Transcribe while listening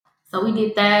So we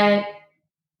did that.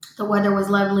 The weather was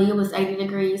lovely. It was 80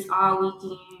 degrees all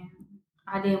weekend.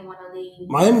 I didn't want to leave.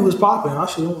 Miami was popping.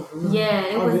 Yeah,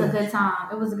 it was a good time.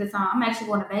 It was a good time. I'm actually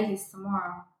going to Vegas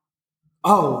tomorrow.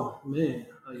 Oh man.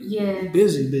 Yeah.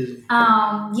 Busy.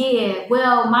 Yeah.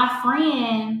 Well, my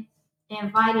friend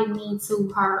invited me to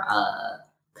her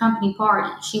company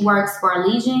party. She works for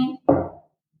Allegiant,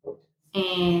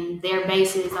 and their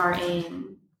bases are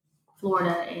in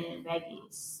Florida and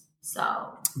Vegas.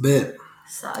 So bet.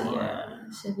 So yeah,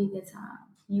 should be a good time.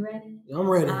 You ready? I'm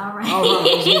ready. All right.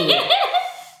 Let's get it.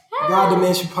 God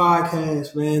Dimension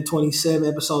Podcast, man.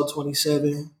 Episode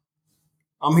 27.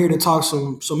 I'm here to talk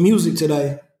some music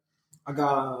today. I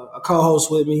got a co-host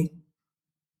with me.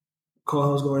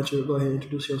 Co-host, go ahead and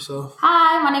introduce yourself.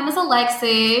 Hi, my name is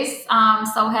Alexus. I'm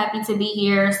so happy to be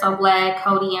here. So glad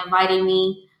Cody invited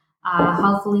me.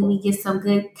 Hopefully we get some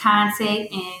good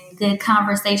content and good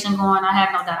conversation going. I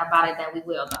have no doubt about it that we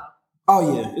will, though.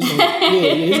 Oh yeah,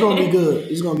 it's gonna be good.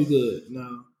 It's gonna be good.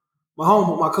 Now,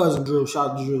 my cousin Drew.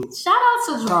 Shout out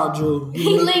to Drew.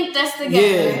 He linked us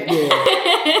together.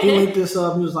 Yeah. He linked us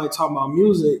up. He was like talking about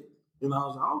music, and I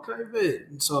was like, okay, bet.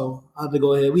 And so I had to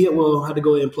go ahead. Had to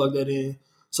go ahead and plug that in.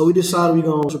 So we decided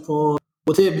we're gonna jump on.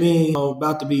 With it being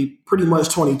about to be pretty much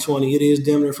 2020, it is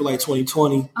damn near for like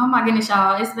 2020. Oh my goodness,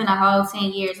 y'all! It's been a whole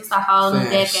 10 years. It's a whole new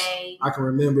decade. I can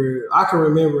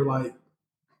remember like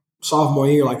sophomore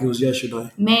year like it was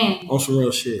yesterday. Man. On some real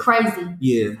shit. Crazy.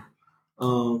 Yeah.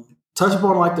 Touch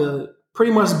upon like the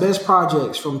pretty much best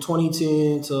projects from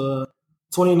 2010 to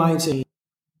 2019.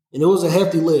 And it was a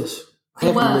hefty list.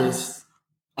 List.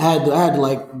 I had to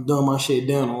like dumb my shit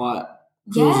down a lot.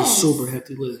 Yes. It was a super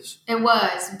hefty list. It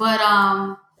was. But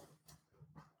I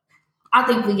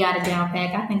think we got it down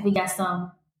pack. I think we got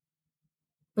some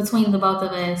between the both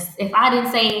of us. If I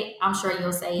didn't say it, I'm sure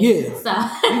you'll say it. Yeah.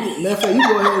 So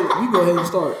you go ahead and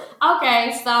start.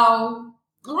 Okay, so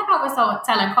like I was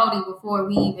telling Cody before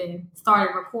we even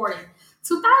started recording,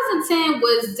 2010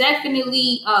 was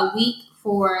definitely a week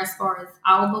as far as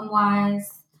album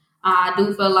wise. I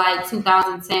do feel like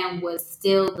 2010 was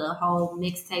still the whole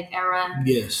mixtape era.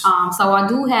 Yes. So I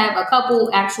do have a couple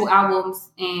actual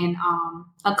albums and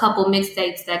a couple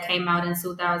mixtapes that came out in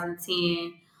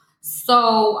 2010.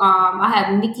 So I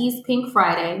have Nicki's Pink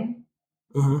Friday.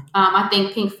 Mm-hmm. I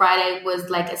think Pink Friday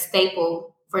was like a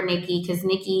staple for Nicki because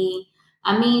Nicki,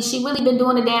 she really been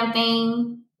doing the damn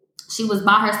thing. She was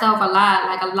by herself a lot.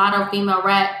 Like a lot of female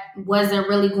rap wasn't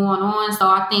really going on. So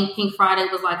I think Pink Friday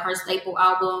was like her staple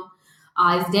album.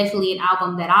 It's definitely an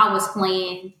album that I was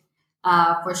playing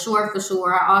for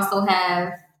sure. I also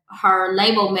have her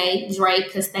label mate, Drake,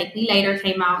 because Thank Me Later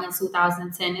came out in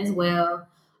 2010 as well.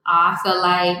 I feel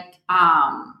like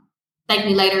Thank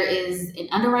Me Later is an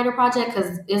underrated project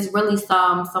because it's really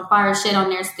some fire shit on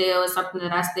there still. It's something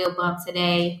that I still bump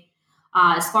today.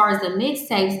 As far as the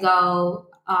mixtapes go,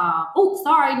 I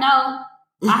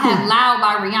have Loud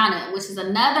by Rihanna, which is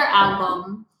another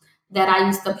album that I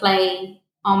used to play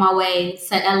on my way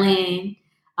to LN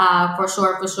for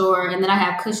sure. And then I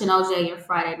have Cushion OJ and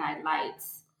Friday Night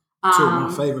Lights. Two of my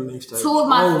favorite mixtapes. Two of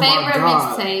my favorite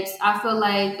mixtapes. I feel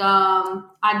like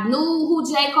I knew who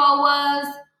J. Cole was,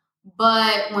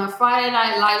 but when Friday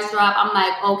Night Lights dropped, I'm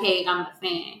like, okay, I'm a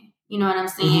fan. You know what I'm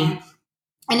saying? Mm-hmm.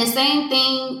 And the same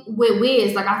thing with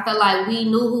Wiz. Like, I felt like we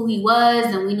knew who he was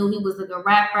and we knew he was a good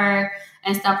rapper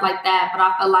and stuff like that. But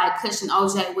I felt like Cushion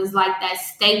OJ was like that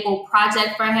staple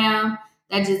project for him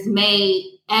that just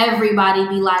made everybody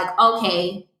be like,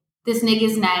 okay, this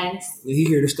nigga's nice. He's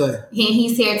here to stay.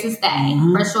 He's here to stay.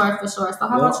 Mm-hmm. For sure. So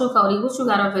how about you, Cody? What you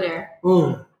got over there?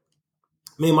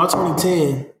 My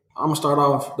 2010, I'm going to start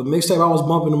off. The mixtape I was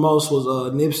bumping the most was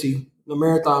Nipsey, the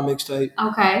Marathon mixtape.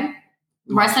 Okay.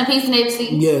 Rest in peace,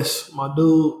 Nipsey. Yes. My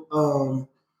dude,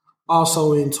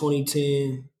 also in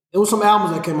 2010. It was some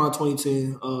albums that came out in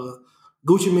 2010.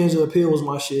 Gucci Mane's Appeal was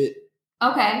my shit.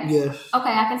 Okay. Yes.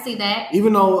 Okay, I can see that.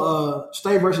 Even though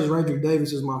Stay vs. Ranger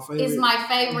Davis is my favorite. It's my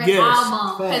favorite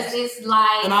album because it's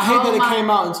like. And I hate that it came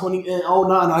out in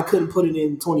 2009. I couldn't put it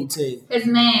in 2010. It's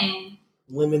man.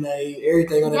 Lemonade,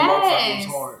 everything on that motherfucker was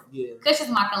hard. Yeah. Kush is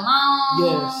my cologne.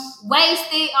 Yes.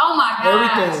 Wasted. Oh my gosh.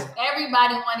 Everything.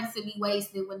 Everybody wanted to be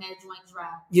wasted when that joint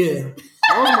dropped. Yeah.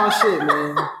 That was my shit,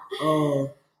 man.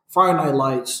 Friday Night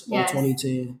Lights on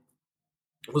 2010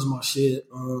 was my shit.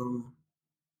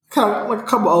 Kind of like a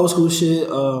couple old school shit.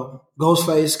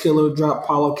 Ghostface Killer dropped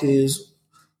Apollo Kids.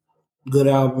 Good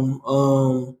album.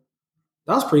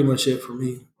 That was pretty much it for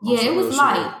me. Yeah, it was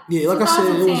light. Yeah, like I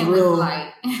said, it was real.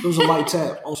 Light. It was a light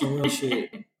tap on some real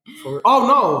shit.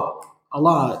 A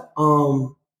lot.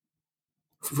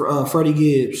 Freddie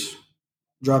Gibbs.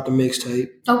 dropped a mixtape.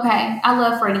 Okay, I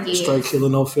love Freddie Gibbs. Straight Killer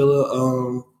No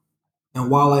Filler. And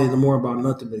Wale, the More About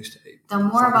Nothing mixtape. The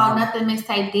More About Nothing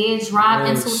mixtape did drop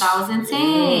in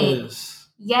 2010.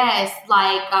 Yes,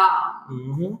 like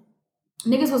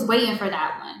niggas was waiting for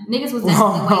that one. Niggas was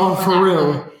definitely waiting for that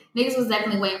one. Niggas was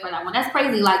definitely waiting for that one. That's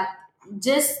crazy. Like,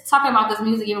 just talking about this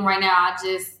music even right now, I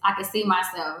can see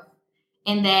myself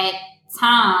in that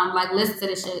time, like, listen to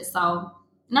this shit. So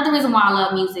another reason why I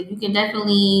love music, you can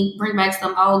definitely bring back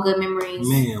some old good memories.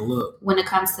 Man, look. When it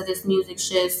comes to this music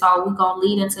shit. So we're going to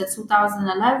lead into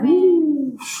 2011.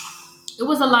 Ooh. It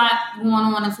was a lot going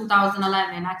on in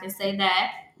 2011. I can say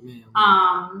that. Man.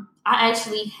 I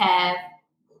actually have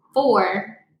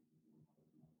 4.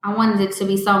 I wanted it to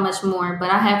be so much more, but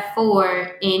I have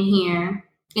 4 in here.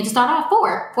 And to start off,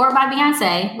 4 by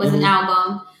Beyonce was an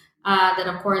album that,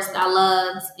 of course, I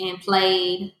loved and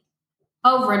played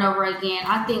over and over again.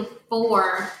 I think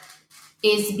 4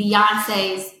 is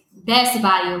Beyonce's best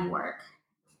body of work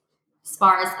as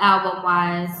far as album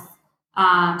wise.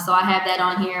 So I have that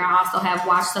on here. I also have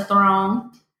Watch the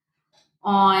Throne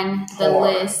on the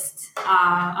list.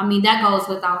 I mean, that goes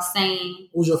without saying.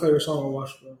 What was your favorite song on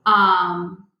Watch the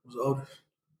Throne? Was it Otis?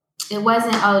 It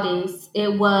wasn't Otis.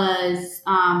 It was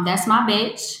That's My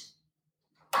Bitch.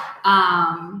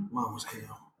 Mine was Him.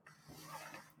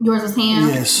 Yours was Him?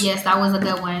 Yes. Yes, that was a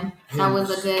good one. That was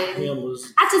a good.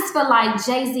 I just feel like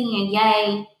Jay-Z and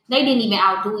Ye, they didn't even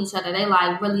outdo each other. They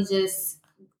like really just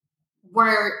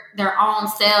were their own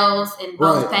selves in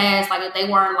both paths. Like they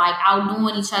weren't like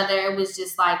outdoing each other. It was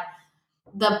just like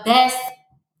the best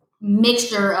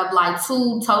mixture of like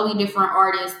 2 totally different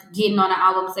artists getting on an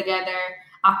album together.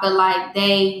 I feel like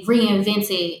they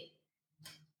reinvented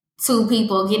 2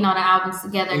 people getting on an album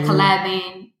together,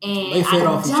 collabing, and I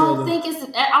don't think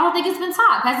it's been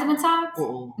topped. Has it been topped?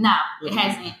 No, it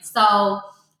hasn't. So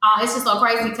it's just so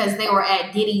crazy because they were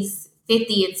at Diddy's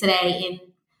 50th today, and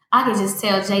I could just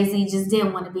tell Jay-Z just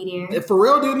didn't want to be there. And for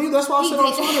real, didn't he? That's why I said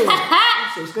on Twitter.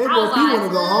 He want to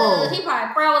go home. He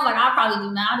probably, Pharrell was like, I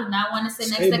do not want to sit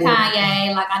next to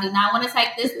Kanye. Like, I do not want to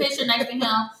take this picture next to him.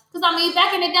 Because, I mean,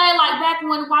 back in the day, like back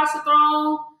when Watch the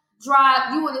Throne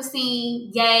dropped, you would have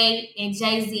seen Ye and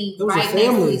Jay-Z right next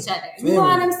to each other. You know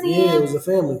what I'm saying? Yeah, it was a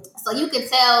family. So you could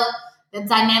tell the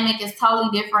dynamic is totally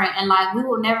different. And, like, we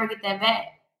will never get that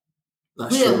back.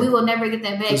 We will never get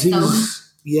that back.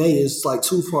 Yeah, it's like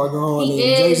too far gone.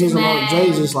 Jay-Z's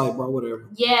like, bro, whatever.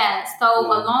 Yeah. So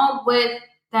along with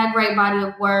that great body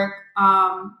of work,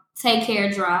 Take Care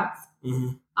dropped.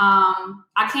 Mm-hmm.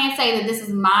 I can't say that this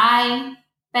is my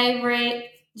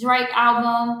favorite Drake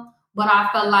album, but I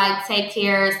feel like Take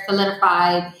Care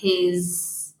solidified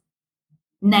his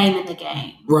name in the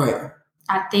game. Right.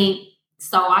 I think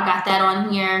so. I got that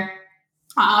on here.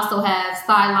 I also have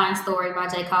Sideline Story by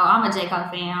J. Cole. I'm a J. Cole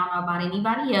fan. I don't know about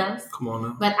anybody else. Come on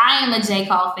now. But I am a J.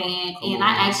 Cole fan.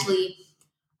 I actually,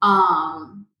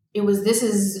 this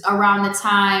is around the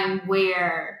time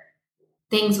where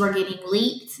things were getting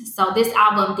leaked. So this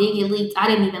album did get leaked. I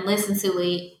didn't even listen to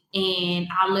it. And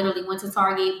I literally went to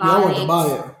Target, bought it.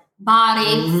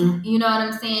 Mm-hmm. You know what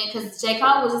I'm saying? Because J.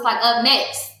 Cole was just like up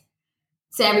next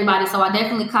to everybody. So I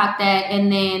definitely caught that. And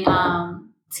then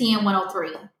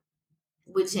TN-103.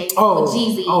 With Jeezy. Oh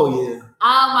yeah.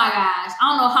 Oh my gosh. I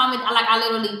don't know how many. Like I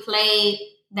literally played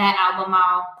that album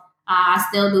out. I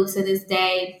still do to this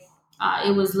day.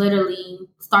 It was literally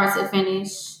start to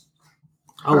finish.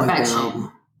 I like that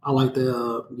album. I like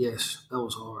that. Yes, that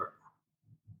was hard.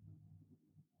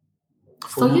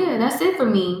 So yeah, that's it for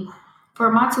me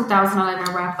for my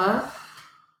 2011 wrap up.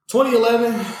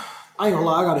 2011. I ain't gonna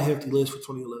lie, I got a hefty list for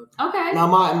 2011. Okay. Now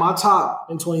my top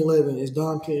in 2011 is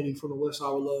Dom Kennedy from the West Side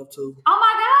with Love too. Oh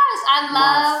my gosh, I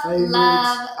love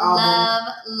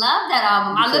that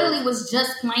album. I literally was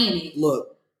just playing it.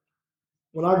 Look,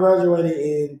 I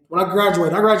graduated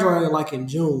like in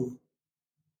June,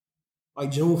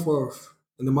 like June 4th,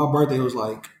 and then my birthday was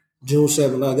like June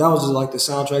 7th. Like, that was just like the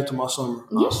soundtrack to my summer.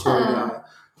 Yeah. I swear to God.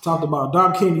 I talked about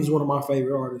Dom Kennedy's one of my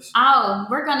favorite artists. Oh,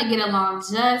 we're gonna get along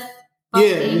just.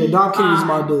 Yeah, Dom Kennedy's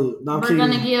my dude. We're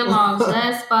going to get along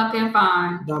just fucking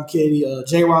fine. Dom Kennedy.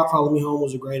 J-Rock, Follow Me Home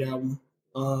was a great album.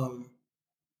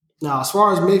 Now, as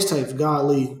far as mixtapes,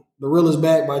 godly, The Real Is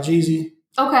Back by Jeezy.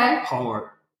 Okay. Hard.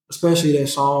 Especially that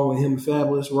song with him and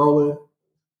Fabulous rolling.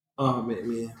 Oh,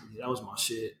 man, that was my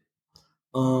shit.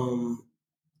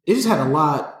 It just had a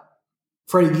lot.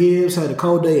 Freddie Gibbs had A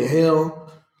Cold Day in Hell.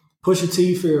 Pusha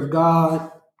T, Fear of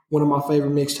God. One of my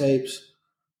favorite mixtapes.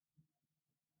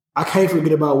 I can't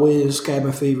forget about Wiz,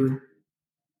 Cabin Fever.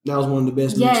 That was one of the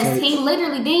best mixtapes. Yes, he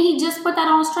literally, didn't he just put that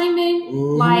on streaming?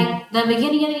 Mm-hmm. Like the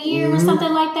beginning of the year or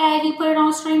something like that? He put it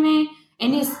on streaming.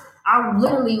 And I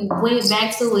literally went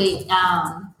back to it.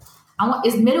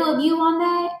 Is Middle of You on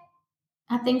that?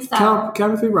 I think so.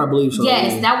 Cabin Fever, I believe so.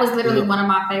 Yes, yeah. that was literally one of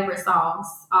my favorite songs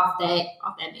off that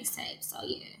mixtape. So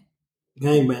yeah.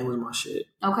 Gangbang was my shit.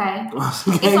 Okay. It's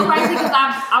so crazy because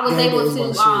I was able to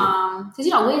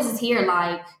because Wiz is here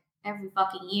like every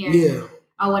fucking year. Yeah.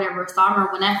 Or whatever. So I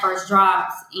remember when that first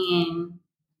dropped and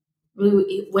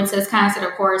we went to his concert,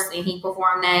 of course, and he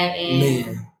performed that.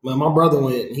 And man, my brother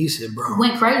went. And he said, "Bro,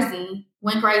 went crazy.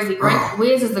 Great.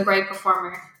 Wiz is a great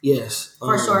performer. Yes,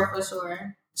 for sure.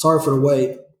 Sorry for the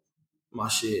Wait, my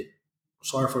shit.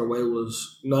 Sorry for the Wait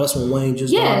was that's when Wayne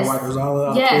just got Rikers Island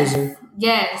out of prison.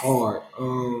 Yes, hard.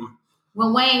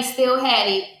 When Wayne still had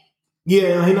it.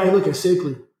 Yeah, he not looking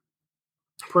sickly.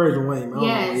 Praise for Wayne, man.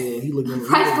 Yes. Yeah, he looking.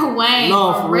 Pray for Wayne.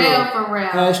 No, for real.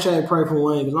 Hashtag pray for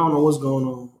Wayne because I don't know what's going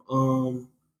on.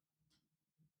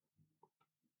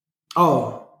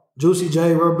 Juicy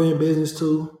J, Rubber Band Business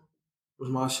too. Was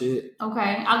my shit.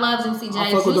 Okay, I love Juicy J.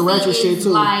 I fuck with the ratchet shit too.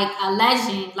 Like a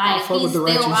legend. Like he's still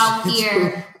out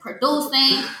here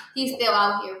producing. He's still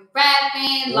out here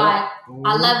rapping. Like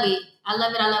I love it. I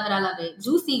love it.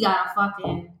 Juicy got a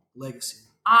fucking legacy.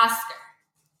 Oscar.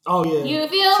 Oh yeah. You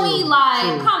feel me?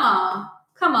 Like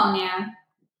come on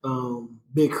now.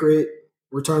 Big Crit.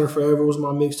 Returning Forever was my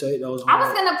mixtape. That was. I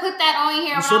was gonna put that on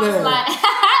here, but I was like,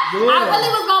 I really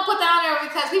was gonna put that on there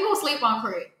because people sleep on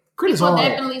Crit. People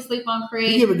definitely sleep on Crit.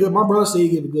 He give a good. My brother said he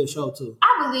give a good show too.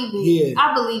 I believe it. Yeah,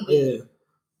 I believe it.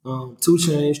 Yeah. 2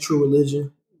 Chainz, True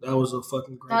Religion. That was a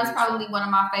fucking great. That was probably one of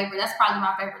my favorite. That's probably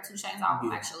my favorite 2 Chainz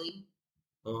album actually.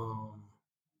 That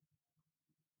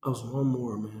was one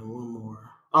more, man.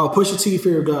 Oh, Pusha T,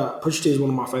 Fear of God. Pusha T is one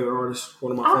of my favorite artists.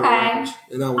 One of my favorite rappers.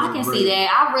 And that was I can see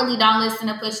that. I really don't listen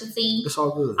to Pusha T. It's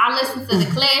all good. I listen to the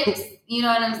clips. You know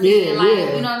what I'm saying? You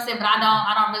know what I'm saying? But I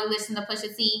don't really listen to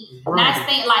Pusha T. Right. Not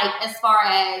saying like as far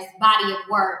as body of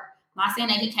work. I'm not saying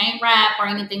that he can't rap or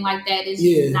anything like that. It's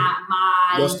just not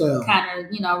my kind of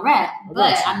rap.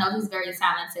 But I know he's very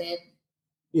talented.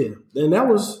 Yeah. And that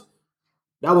was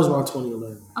my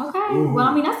 2011. Okay. Mm-hmm. Well,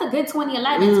 I mean, that's a good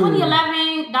 2011.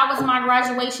 2011, that was my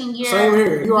graduation year. Same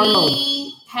here.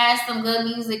 We had some good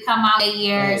music come out that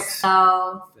year. Facts.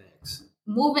 So,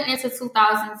 moving into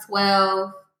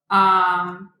 2012,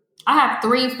 I have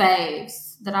 3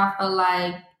 faves that I feel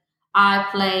like I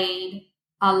played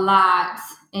a lot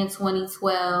in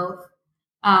 2012.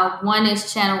 One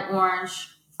is Channel Orange,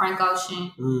 Frank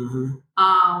Ocean. Mm-hmm.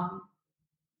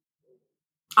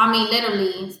 I mean,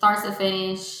 literally, start to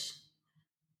finish.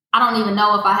 I don't even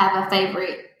know if I have a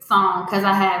favorite song because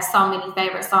I have so many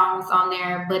favorite songs on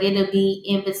there, but it'll be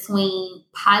in between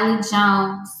Pilot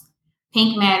Jones,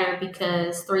 Pink Matter,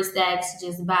 because 3 Stacks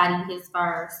just bodied his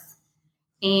verse,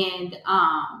 and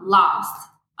Lost.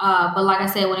 But like I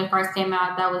said, when it first came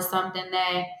out, that was something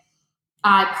that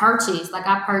I purchased. Like,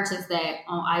 I purchased that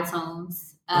on iTunes.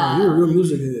 You're a real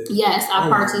music head. Yes, I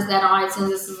purchased that on iTunes.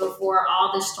 This is before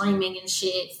all the streaming and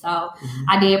shit. So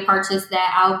I did purchase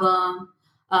that album.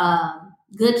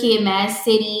 Good Kid, Mad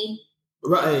City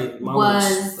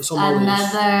was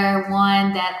another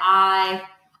one that I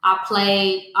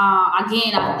played.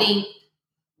 Again, I think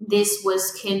this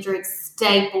was Kendrick's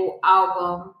staple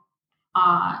album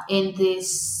in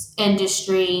this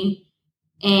industry.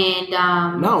 And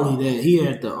not only that,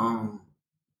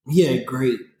 he had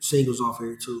great singles off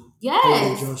here too.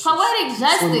 Yes, Poetic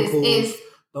Justice is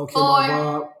Don't Kill My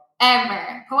Vibe.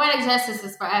 Forever. Poetic Justice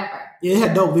is forever. Yeah, it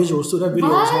had dope visuals too. That video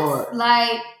was hard.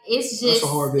 Like, it's just,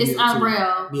 it's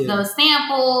unreal. Yeah. The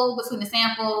sample, between the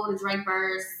sample, the Drake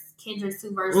verse, Kendrick's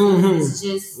 2 verses, it's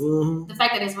just the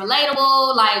fact that it's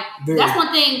relatable. Like, that's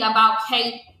one thing about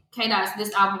K-Dot's,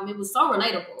 this album. It was so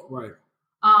relatable. Right.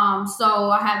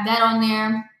 So I have that on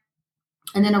there.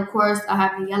 And then, of course, I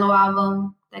have the Yellow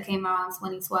album that came out in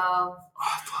 2012. Oh,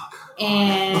 fuck.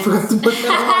 And I forgot to put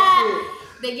that on.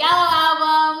 The Yellow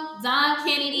album, Don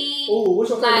Kennedy. Oh, what's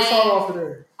your favorite song off of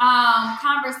there?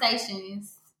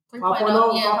 Conversations.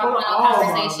 5.0. Yeah, 5.0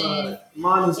 Conversations.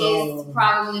 Mine is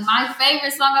probably my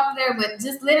favorite song off there, but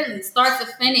just literally start to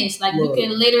finish. Like, you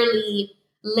can literally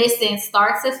listen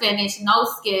start to finish, no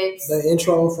skips. The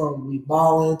intro from We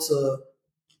Ballin' to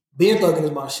Ben Thuggin'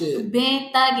 is my shit.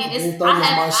 Ben Thuggin' is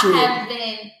my shit. I have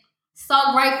been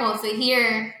so grateful to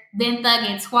hear Ben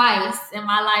Thuggin' twice in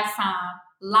my lifetime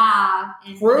live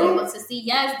and be able to see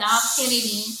Don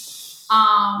Kennedy.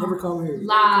 Never come here.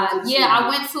 Live. Yeah, I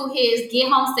went to his Get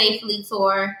Home Safely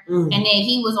tour, and then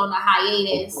he was on the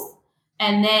hiatus.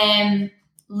 And then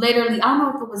literally, I don't know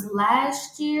if it was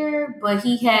last year, but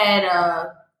he had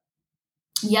a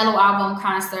Yellow album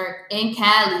concert in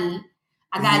Cali.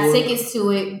 I got tickets to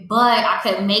it, but I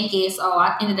couldn't make it, so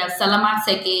I ended up selling my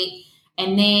ticket.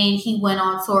 And then he went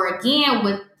on tour again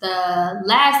with the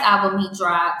last album he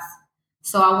dropped.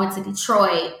 So I went to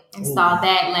Detroit and saw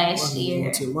that last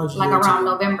year, like around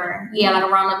November. Yeah, like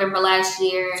around November last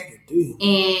year.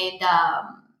 And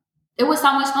it was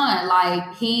so much fun.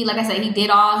 Like I said, he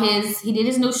did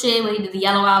his new shit, but he did the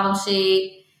Yellow album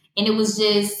shit. And it was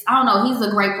just, I don't know, he's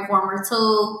a great performer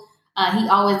too. He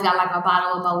always got like a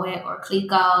bottle of Moet or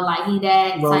Clico, like he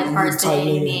that type person,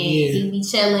 and he be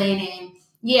chilling, and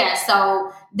yeah.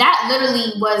 So that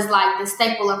literally was like the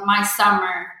staple of my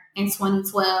summer in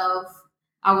 2012.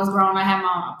 I was grown. I had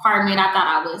my own apartment. I thought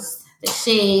I was the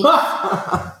shit,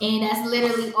 and that's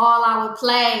literally all I would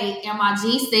play in my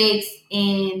G6,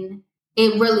 and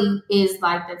it really is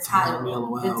like the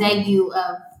title, the debut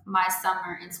of my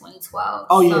summer in 2012.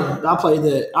 Oh yeah, I played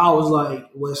that. I was like,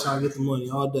 West Side, get the money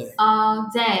all day. All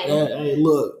day. Hey,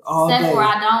 look, all day. Except for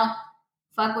I don't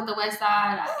fuck with the West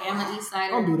Side. I am an East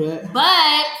Sider. Don't do that.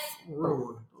 But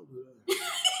don't do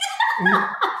that.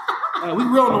 Hey, we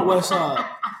real on the West Side.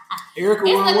 Erica,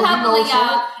 it's a couple of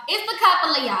y'all. It's a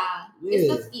couple of y'all. Yeah.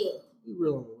 It's a few. We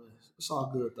real on the West. It's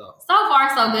all good though. So far,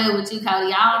 so good with you,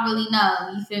 Cody. I don't really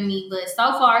know. You feel me? But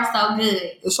so far, so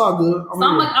good. It's all good. I'm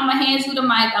gonna hand you the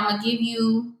mic. I'm gonna give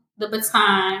you the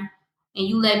baton, and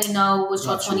you let me know what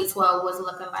your 2012 was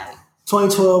looking like.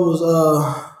 2012 was,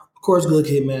 of course, Good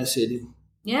Kid, Mad City.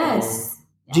 Yes.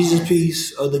 Jesus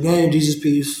Peace. The game, Jesus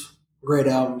Peace. Great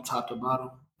album, top to bottom.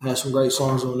 Had some great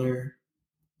songs on there.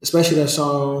 Especially that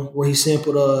song where he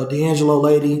sampled D'Angelo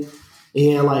Lady.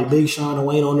 He had like Big Sean and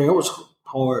Wayne on there. It was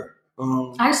hard.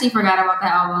 I actually forgot about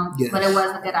that album, but it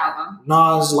was a good album.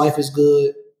 Nas, Life is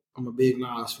Good. I'm a big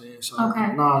Nas fan, so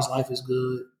okay. Nas, Life is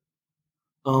Good.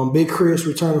 Big Chris,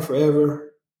 Returning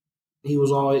Forever. He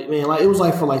was always, man, like it was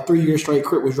like for like 3 years straight,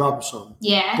 Crit was dropping something.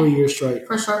 Yeah. 3 years straight.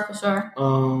 For sure.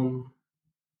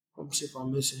 Let me see if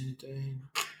I'm missing anything.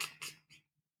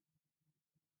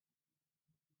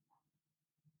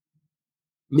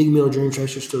 Meek Mill, Dream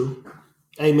Chasers too.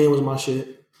 Amen was my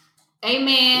shit.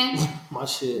 Amen. My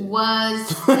shit was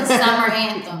the summer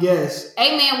anthem. Yes.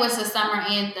 Amen was the summer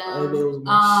anthem. Amen was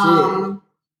my shit.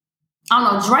 I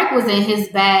don't know. Drake was in his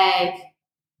bag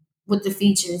with the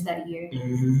features that year,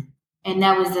 and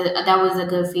that was a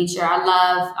good feature. I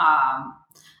love.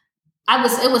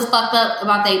 It was fucked up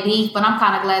about their beef, but I'm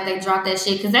kind of glad they dropped that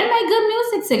shit because they made good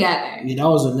music together. Yeah, that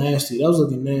was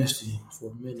looking nasty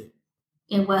for a minute.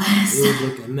 It was. It was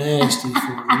looking nasty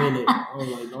for a minute.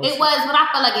 It was, but I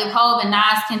feel like if Hov and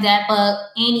Nas can dap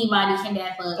up, anybody can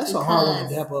dap up. That's a hard one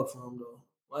to dap up from, though.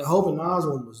 Like, Hov and Nas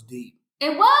one was deep.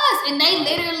 It was, and they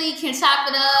literally can chop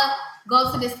it up,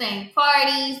 go to the same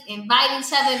parties, invite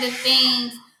each other to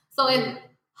things. So if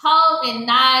Hov and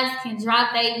Nas can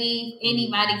drop their beef,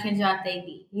 anybody can drop their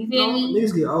beef. You feel me?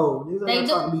 Niggas get old. They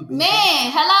do.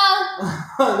 Man,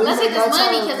 hello. Let's get this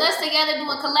money because us together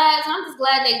doing collabs. I'm just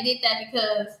glad they did that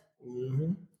because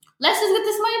let's just get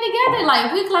this money together.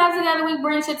 Like we collab together, we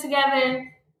bring shit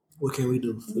together. What can we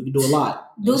do? We can do a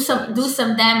lot. Do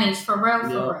some damage for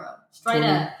real. Straight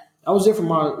up. I was there for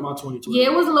my 2020.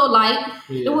 Yeah, it was a little light.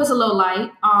 Yeah. It was a little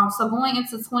light. So going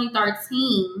into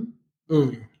 2013,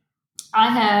 I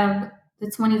have the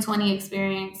 2020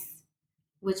 experience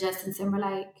with Justin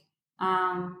Timberlake.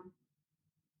 I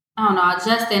don't know,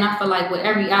 Justin, I feel like with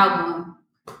every album,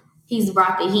 he's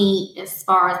brought the heat as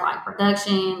far as like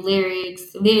production,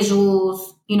 lyrics,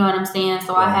 visuals, you know what I'm saying?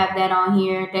 So I have that on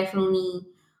here. Definitely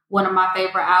one of my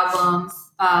favorite albums.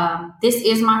 This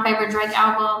is my favorite Drake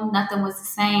album. Nothing Was the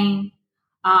Same.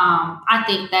 I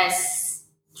think that's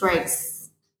Drake's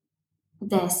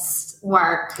best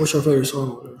work. What's your favorite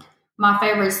song? My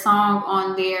favorite song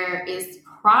on there is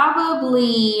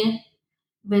probably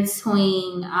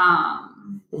between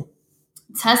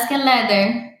Tuscan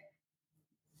Leather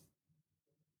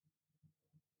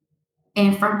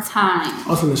and From Time. I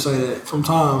was going to say that. From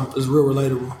Time is real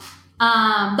relatable.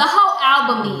 The whole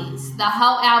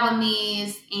album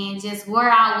is, and just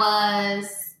where I was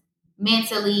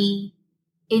mentally,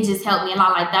 it just helped me a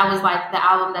lot. Like that was like the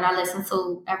album that I listened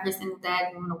to every single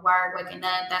day, going to work, waking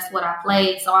up. That's what I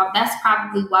played. So that's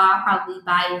probably why I'm probably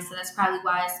biased. So that's probably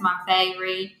why it's my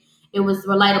favorite. It was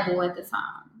relatable at the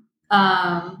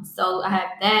time. So I have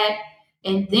that.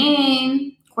 And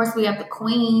then, of course, we have the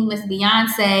Queen, Miss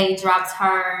Beyonce, dropped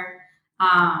her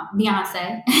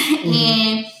Beyonce.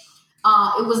 And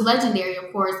it was legendary,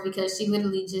 of course, because she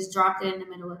literally just dropped it in the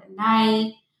middle of the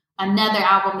night. Another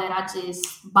album that I just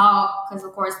bought because,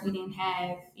 of course, we didn't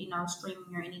have,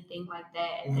 streaming or anything like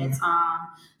that at that time.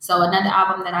 So another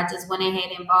album that I just went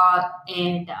ahead and bought.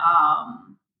 And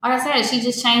like I said, she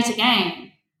just changed the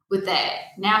game. with that.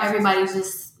 Now everybody's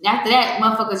just after that,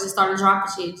 motherfuckers just started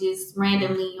dropping shit just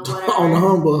randomly or whatever. On the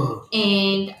humbug.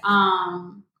 And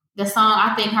the song,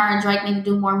 I think her and Drake need to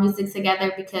do more music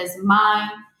together because Mine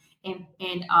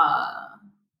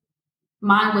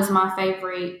was my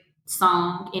favorite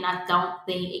song, and I don't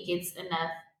think it gets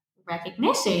enough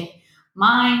recognition.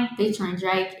 Mine featuring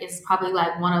Drake is probably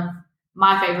like one of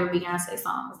my favorite Beyonce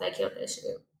songs that killed that shit.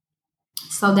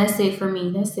 So that's it for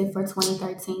me. That's it for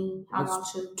 2013. How about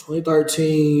you?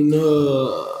 2013,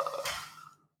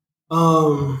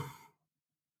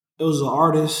 it was an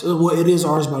artist. Well, it is an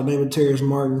artist by the name of Terrence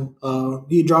Martin.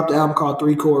 He dropped an album called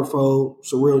 3 Chord Fold.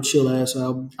 It's a real chill ass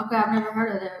album. Okay, I've never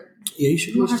heard of that. Yeah, you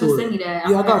should listen to it. Send me that.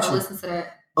 Yeah, I got you. Listen to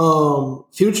that.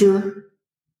 Future,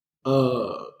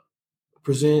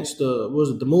 presents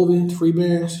the movie Free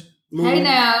Bands movie. Hey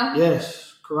now. Yes.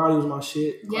 Karate was my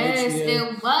shit. Yes,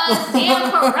 it was.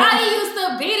 Damn, karate used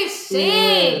to be the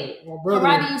shit. Yeah,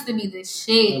 karate used to be the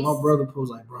shit. And my brother was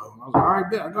like, bro. I was like, all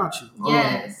right, bet, I got you.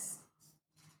 Yes.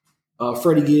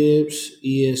 Freddie Gibbs,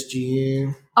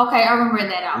 ESGN. Okay, I remember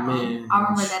that album. Man, I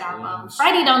remember that album. Yes.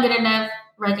 Freddie don't get enough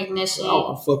recognition.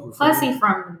 Oh, I fuck with Plus, he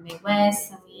from the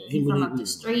Midwest. I mean, he from up the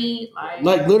street.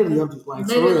 Like literally up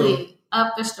the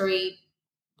up the street.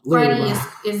 Freddie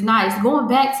is nice. Going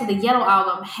back to the Yellow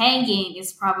album, Hanging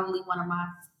is probably one of my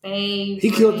favorite. He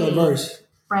killed that verse.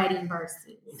 Freddie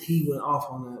verses. He went off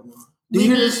on that one. Did you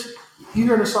hear this? You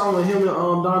heard the song with him and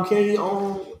Don Kennedy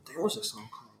on? What's that song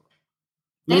called?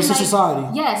 Minister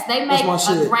Society. Yes, they make a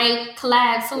great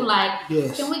collab too. Like,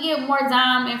 can we get more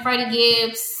Dom and Freddie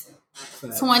Gibbs?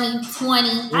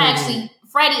 2020. Mm-hmm.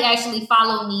 Freddie actually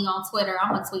followed me on Twitter.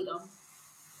 I'm gonna tweet him.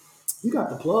 You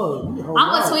got the plug. I'm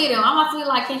gonna tweet him. I'm gonna tweet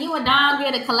like, can you and Dom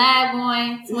get a collab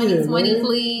going 2020,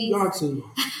 please? You got to.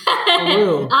 For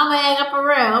real. For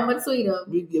real. I'm gonna tweet him.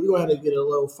 We gonna have to get a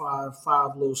little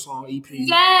five little song EP.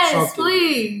 Yes, something.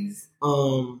 Please.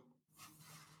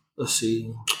 Let's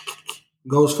see.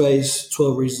 Ghostface,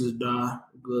 12 Reasons to Die.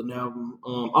 Good album.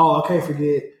 I can't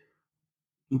forget.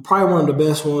 Probably one of the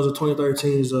best ones of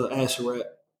 2013 is Acid Rap.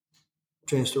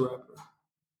 Chance the Rapper.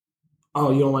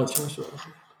 Oh, you don't like Chance the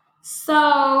Rapper?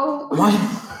 So,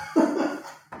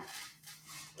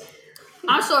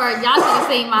 I'm sure y'all should have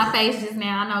seen my face just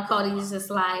now. I know Cody was just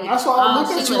like, that's why I look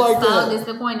at you like that. So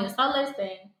disappointed. So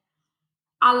listen,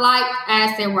 I like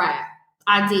Acid Rap.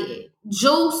 I did.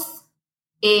 Juice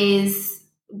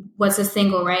was a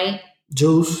single, right?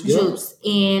 Juice.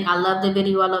 And I love the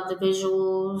video. I love the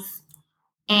visuals.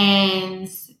 And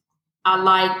I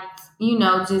liked,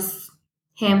 just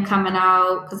him coming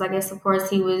out. Because I guess, of course,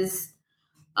 he was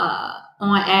on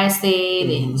acid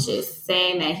and just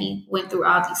saying that he went through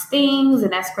all these things.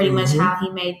 And that's pretty much how he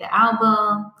made the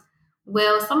album.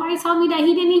 Well, somebody told me that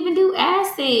he didn't even do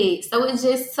acid. So it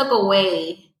just took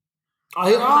away.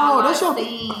 That's your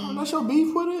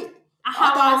beef with it? It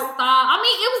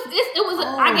was.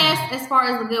 I guess as far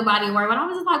as the good body of work, but I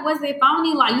was just like, was it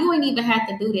phony? Like, you ain't even had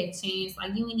to do that, Chance.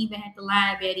 Like, you ain't even had to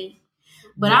lie, Betty.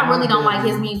 But I really don't like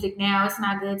his music now. It's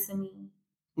not good to me.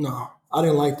 No, I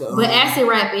didn't like that. But Acid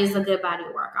Rap is a good body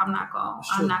of work. I'm not gonna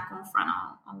front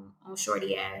on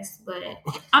shorty ass. But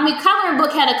I mean, Coloring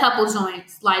Book had a couple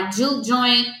joints, like Juke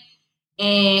joint,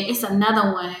 and it's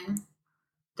another one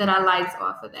that I liked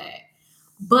off of that.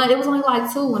 But it was only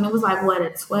like 2, and it was like, what,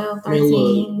 a 12,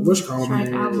 13 track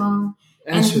album.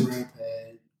 Acid Rap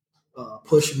had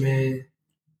Push Man,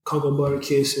 Cocoa Butter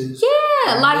Kisses.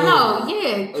 Yeah,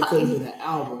 They couldn't do that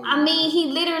album. I mean, he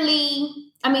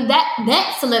literally,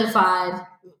 that solidified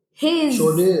his.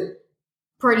 Sure did.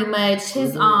 Pretty much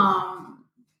his,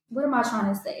 what am I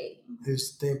trying to say?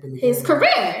 His career.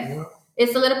 Yeah.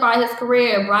 It solidified his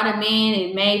career, brought him in,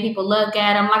 and made people look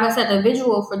at him. Like I said, the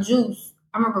visual for Juice.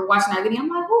 I remember watching that video. I'm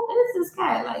like, who is this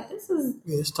guy? Like, this is.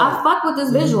 Yeah, I fuck with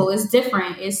this visual. It's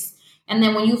different. And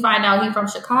then when you find out he from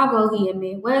Chicago, he a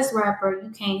Midwest rapper, you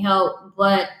can't help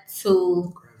but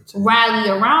to rally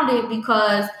around it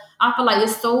because I feel like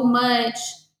there's so much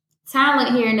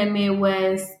talent here in the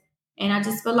Midwest, and I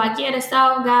just feel like the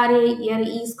South got it,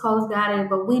 the East Coast got it,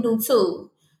 but we do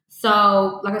too.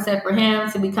 So, like I said, for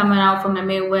him to be coming out from the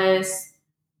Midwest.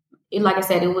 Like I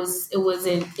said, it was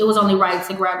only right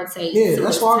to gravitate. Yeah, to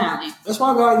that's why. Talent. That's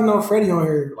why I got Freddie on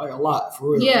here like a lot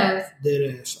for real. Yeah,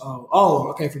 dead ass.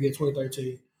 I can't forget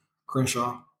 2013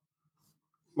 Crenshaw.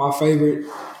 My favorite.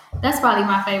 That's probably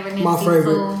my favorite. My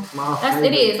favorite.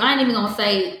 It is. I ain't even gonna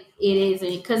say it isn't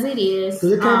because it is.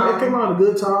 Because it came out at a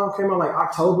good time. It came out like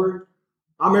October.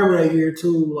 I remember that year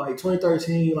too. Like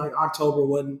 2013, like October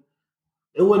wasn't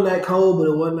that cold, but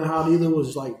it wasn't that hot either. It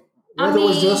was like Weather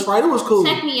was just right. It was cool.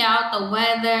 Check me out. The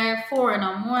weather, 4 in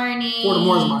the morning. 4 in the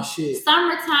morning is my shit.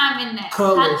 Summertime in that.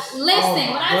 Colors.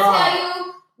 Listen, when I tell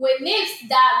you, when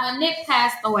Nick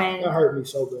passed away, that hurt me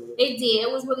so bad. It did.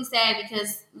 It was really sad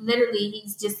because literally he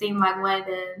just seemed like one of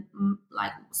the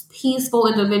peaceful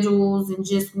individuals and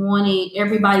just wanted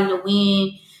everybody to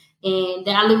win. And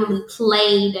I literally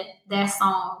played that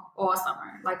song all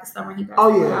summer, like the summer he passed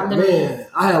away. Man.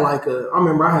 I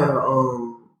remember I had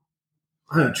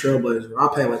a Trailblazer. I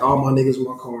paid like all my niggas in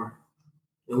my car,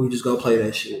 and we just go play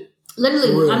that shit.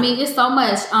 Literally, I mean, it's so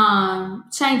much.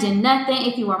 Changing nothing.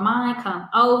 If you were mine, come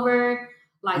over.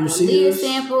 Like the lead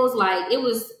samples, like it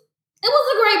was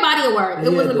a great body of work.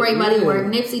 It was a great body of work.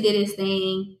 Nipsey did his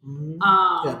thing.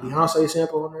 Mm-hmm. Beyonce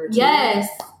sample on there too. Yes.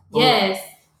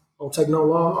 Don't take no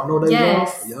long. I know they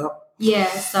love. Yep. Yeah,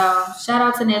 so shout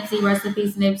out to Nipsey. Rest in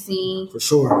peace, Nipsey. For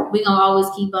sure. We gonna always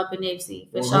keep up in Nipsey.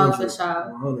 For sure.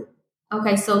 100.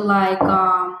 Okay, so like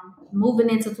moving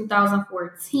into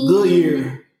 2014. Good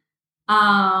year.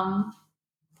 I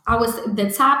was the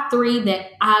top 3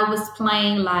 that I was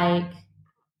playing like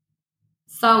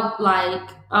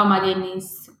oh my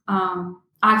goodness,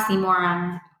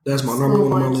 Oxymoron. That's my number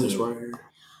 1 on my list right here.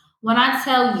 When I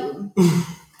tell you,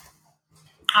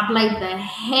 I played the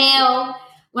hell.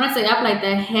 When I say I played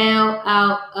the hell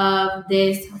out of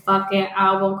this fucking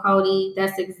album, Cody,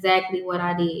 that's exactly what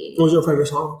I did. What was your favorite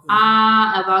song?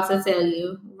 I'm about to tell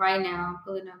you right now.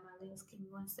 Pulling up my list. Give me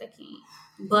 1 second.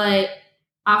 But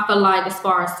I feel like as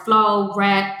far as flow,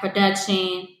 rap,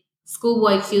 production,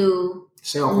 Schoolboy Q,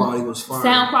 sound quality was fire.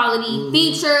 Sound quality,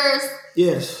 features.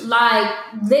 Yes. Like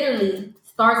literally,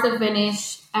 start to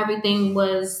finish, everything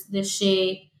was the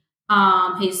shit.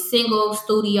 His single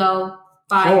studio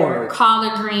fire,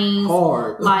 Collard Greens.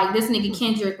 Hard. Like this nigga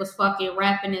Kendrick was fucking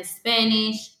rapping in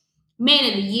Spanish. Man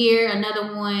of the Year,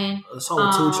 another one. A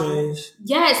song 2 Chainz.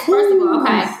 Yes, first of all,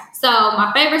 okay. So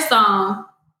my favorite song,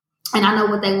 and I know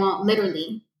what they want,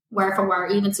 literally word for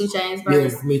word, even 2 Chainz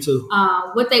verse. Yeah, me too.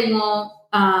 What they want,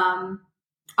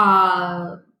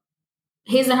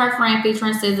 His and Her Friend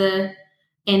featuring SZA,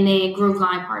 and then Groove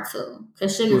Line Part 2.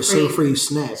 Because Sugar Free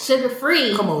snack. Sugar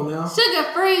Free. Come on now. Sugar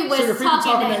Free was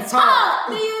talking that talk.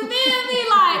 Do you feel me?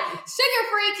 Like Sugar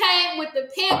Free came with the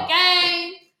pimp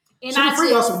game. And Sugar Free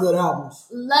got some good albums.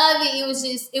 Love it.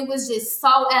 It was just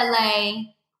so LA.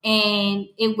 And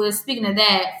it was, speaking of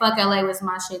that, fuck LA was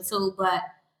my shit too. But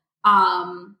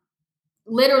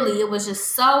literally it was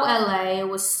just so LA. It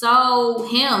was so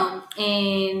him.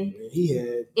 And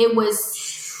he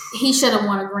should have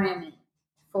won a Grammy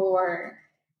for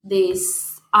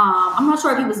this. I'm not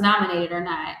sure if he was nominated or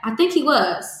not. I think he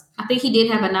was. I think he did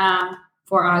have a nom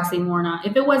for Oxymoron.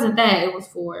 If it wasn't that, it was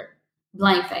for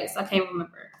Blank Face. I can't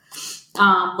remember.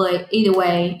 But either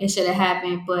way, it should have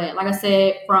happened. But like I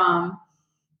said, from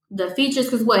the features,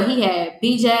 because what he had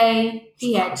BJ,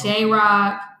 he had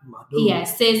J-Rock, he had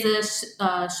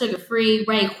SZA, Sugar Free,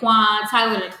 Raekwon,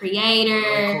 Tyler the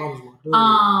Creator. Who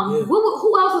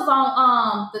else was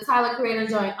on the Tyler Creator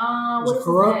joint? What's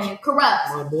Corrupt? His name? Corrupt.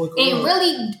 My boy Corrupt. And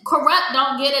really, Corrupt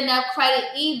don't get enough credit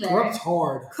either. Corrupt's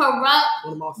hard. Corrupt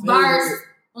one of my favorites. Verse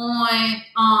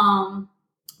on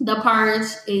The Purge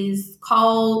is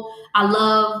cold. I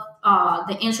love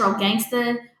the intro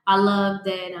Gangsta. I love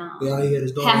that he had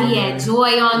his dog how he had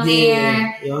Joy on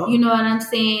there. Yeah. You know what I'm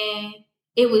saying?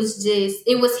 It was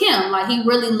him. Like he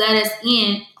really let us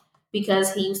in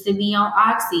because he used to be on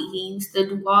Oxy. He used to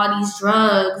do all these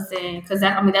drugs, and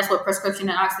that's what Prescription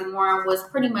and Oxymoron was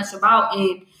pretty much about.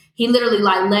 And he literally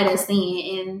like let us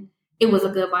in, and it was a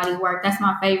good body of work. That's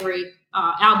my favorite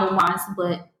album wise,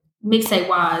 but mixtape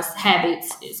wise,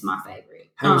 Habits is my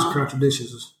favorite. Habits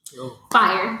Contradictions is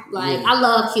fire. Like I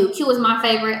love Q. Q is my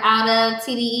favorite out of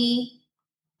TDE.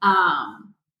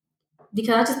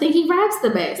 Because I just think he raps the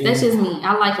best. That's just me.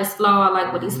 I like his flow. I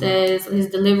like what he says, his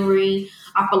delivery.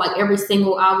 I feel like every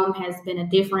single album has been a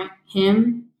different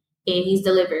him, and he's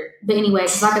delivered. But anyway,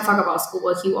 because I could talk about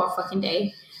Schoolboy Q all fucking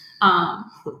day. I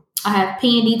have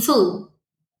P&D 2,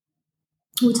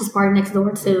 which is Party Next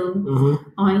Door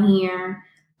 2 on here.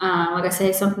 Like I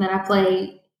said, something that I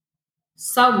played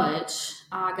so much.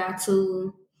 I got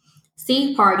to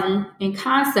see Party in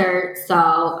concert,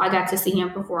 so I got to see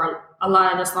him perform a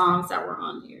lot of the songs that were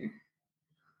on here.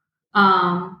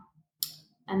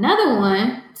 Another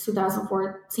one,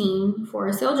 2014,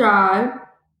 Forest Hill Drive.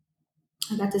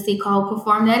 I got to see Cole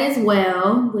perform that as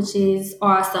well, which is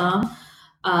awesome.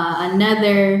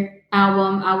 Another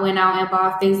album I went out and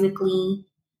bought physically.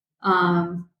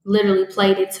 Literally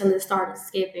played it till it started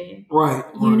skipping. Right.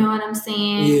 You know what I'm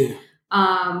saying?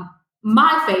 Yeah.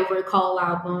 My favorite Cole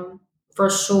album, for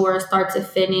sure, start to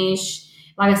finish.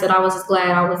 like I said, I was just glad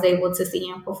I was able to see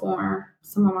him perform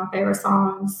some of my favorite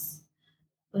songs.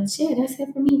 But yeah, that's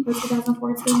it for me for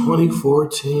 2014.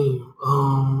 2014.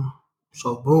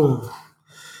 So boom.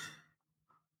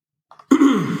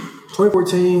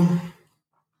 2014.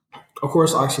 Of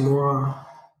course, Oxymoron.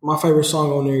 My favorite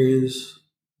song on there is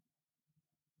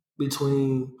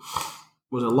between,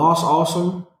 was it Lost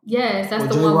Awesome? Yes,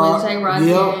 that's the one with J-Rock.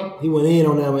 Yeah, he went in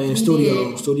on that, man.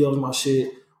 Studio's my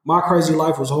shit. My Crazy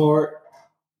Life was hard.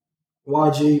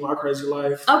 YG, My Crazy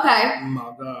Life. Okay. Oh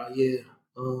my God, yeah.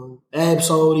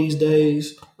 Absol these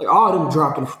days. Like all of them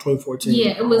dropped in 2014.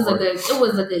 Yeah, it was a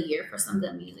good year for some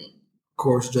good music. Of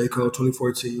course, J. Cole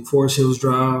 2014. Forest Hills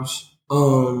Drives.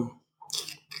 ASAP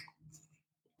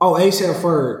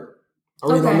Ferg. I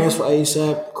really don't mess with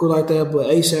ASAP crew like that, but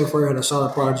ASAP Ferg had a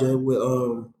solid project with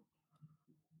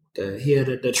he had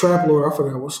the Trap Lord. I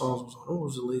forgot what songs was on. What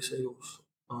was the lead singles?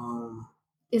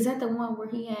 Is that the one where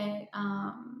he had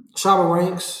Shabba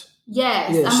Ranks?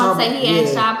 Yes, yeah, I'm about to say he had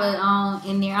Shabba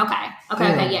in there.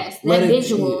 Okay, yes. That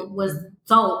visual was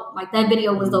dope. Like that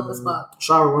video was dope as fuck.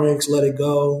 Shabba Ranks, Let It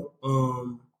Go.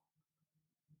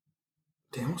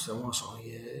 Damn, what's that one song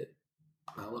he had?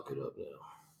 I'll look it up now.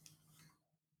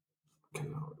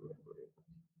 Cannot remember it.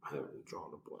 I haven't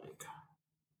drawn a blank.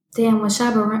 Damn, when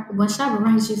Shabba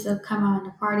Ranks used to come out in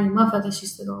the party, motherfuckers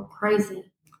used to go crazy.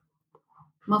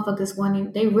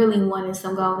 Motherfuckers they really wanted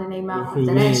some gold in their mouth after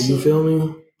that shit. You feel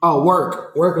me? Oh,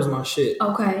 Work. Work was my shit.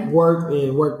 Okay. Work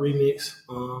and Work remix.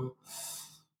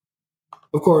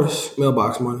 Of course,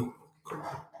 Mailbox Money.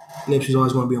 Nipsey's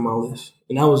always going to be on my list.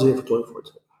 And that was it for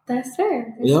 2014. That's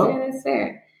fair. That's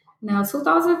fair. Now,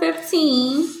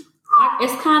 2015,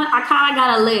 I kind of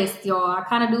got a list, y'all. I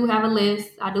kind of do have a list.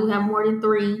 I do have more than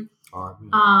 3. All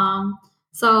right.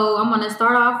 So I'm going to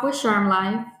start off with Sherm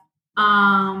Life.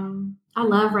 I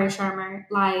love Ray Sherman.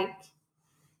 Like,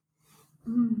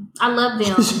 I love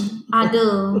them. I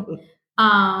do.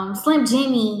 Slim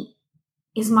Jimmy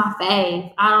is my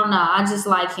fave. I don't know. I just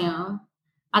like him.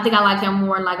 I think I like him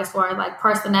more like as far as like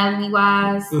personality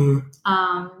wise. Mm-hmm.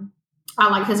 I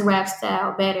like his rap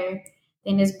style better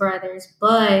than his brothers,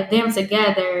 but them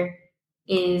together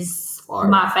is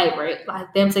my favorite.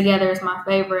 Like them together is my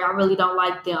favorite. I really don't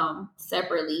like them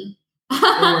separately. They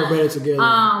work better together.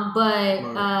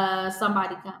 But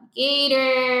Somebody Come Get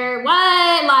Her.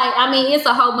 What? Like, I mean, it's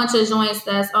a whole bunch of joints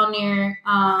that's on there.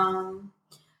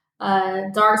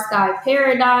 Dark Sky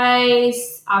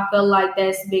Paradise. I feel like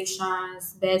that's Big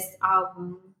Sean's best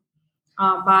album,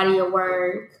 body of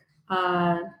work.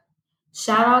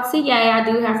 Shout out to Ye. I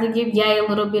do have to give Ye a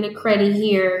little bit of credit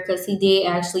here because he did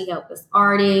actually help us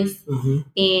artists,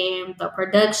 and the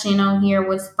production on here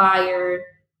was fire.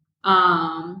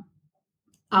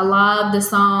 I love the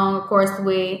song, of course,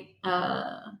 with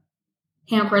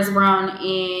him, Chris Brown,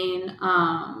 and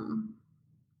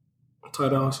Ty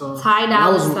Dolla Sign.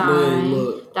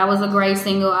 That was a great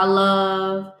single. I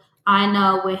love I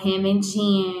Know with him and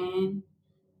Jen.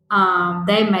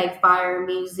 They make fire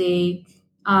music.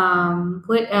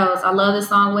 What else? I love the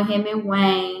song with him and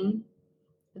Wayne.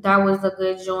 That was a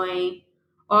good joint.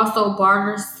 Also,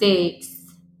 Barter 6.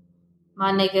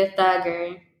 My nigga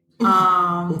Thugger.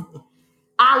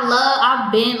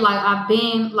 I've been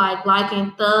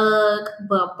liking Thug,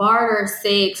 but Barter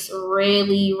 6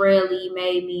 really, really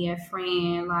made me a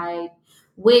friend. Like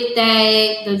with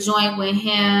that, the joint with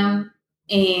him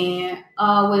and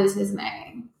what is his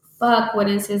name? What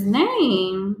is his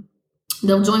name?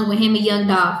 The joint with him and Young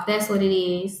Dolph. That's what it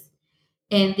is.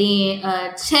 And then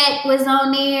Check was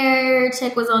on there.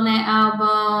 Check was on that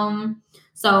album.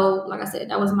 So, like I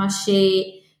said, that was my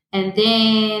shit. And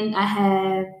then I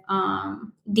have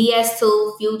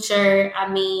DS2, Future. I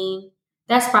mean,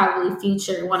 that's probably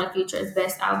Future, one of Future's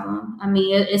best album. I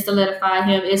mean, it solidified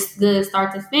him. It's good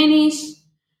start to finish.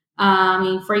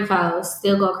 Free Coast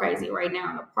still go crazy right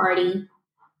now in the party.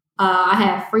 I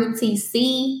have Free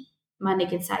TC, my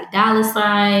nigga Ty Dolla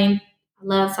Sign. I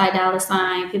love Ty Dolla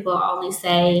Sign. People only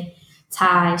say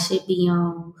Ty should be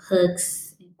on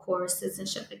hooks and choruses and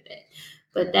shit like that.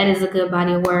 But that is a good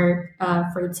body of work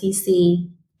for TC.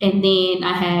 And then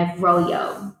I have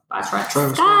Royo by Travis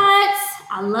Scott.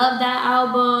 I love that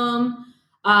album.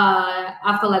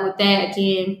 I feel like with that,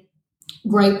 again,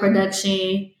 great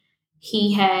production.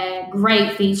 He had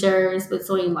great features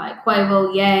between like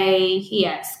Quavo, Ye. He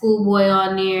had Schoolboy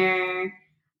on there.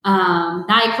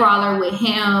 Nightcrawler with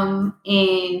him.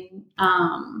 And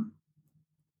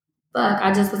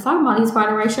I just was talking about he's part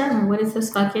of Ray Sherman. What is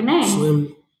his fucking name?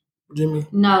 Slim Jimmy?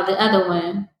 No, the other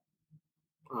one.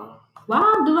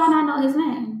 Why do I not know his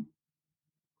name?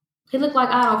 He looked like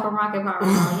Otto from Rocket Power.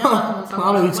 Y'all know what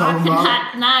I know you talking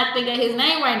about. Not think of his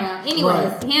name right now.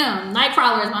 Anyways, him.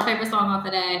 Nightcrawler is my favorite song off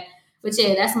of that. But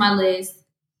yeah, that's my list.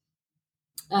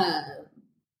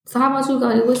 So how about you,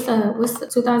 Cody? What's the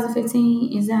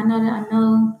 2015? Is that another? I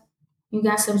know you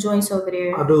got some joints over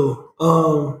there. I do.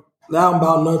 The album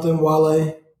About Nothing,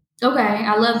 Wale. Okay,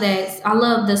 I love that. I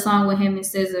love the song with him and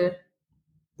SZA.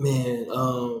 Man,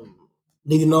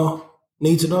 Need to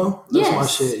Know. That's my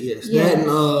shit. Yes. That and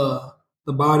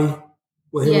The Body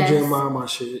with him and Jeremiah, my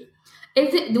shit.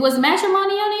 Was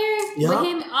Matrimony on here? Yeah. With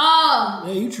him? Oh.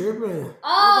 Yeah, you tripping.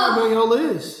 Oh. That's on your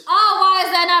list. Oh, why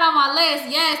is that not on my list?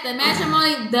 Yes, the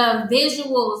Matrimony, the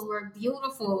visuals were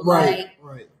beautiful. Right.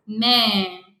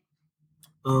 Man.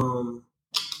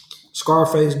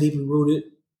 Scarface, Deeply Rooted.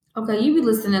 Okay, you be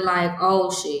listening to like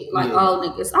old shit, like old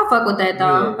niggas. I fuck with that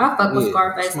though. I fuck with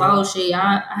Scarface, old shit.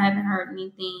 I haven't heard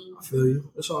anything. I feel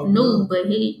you. It's all new, but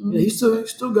he still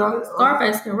got it.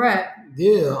 Scarface can rap.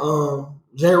 Yeah.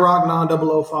 J-Rock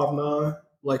 90059,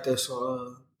 like that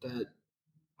song, that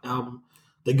album.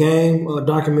 The Game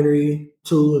documentary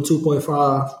 2 and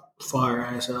 2.5, fire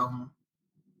ass album.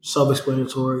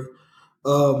 Self-explanatory.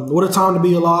 What a Time to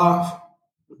Be Alive.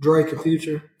 Drake and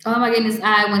Future. Oh my goodness,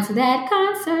 I went to that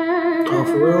concert. Oh,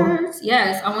 for real?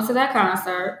 Yes, I went to that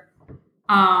concert.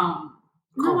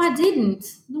 No, I didn't.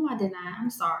 No, I did not. I'm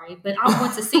sorry. But I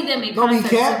went to see them in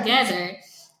concert together.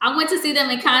 I went to see them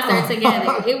in concert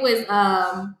together. It was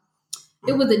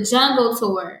a Jungle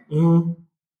tour. Mm-hmm.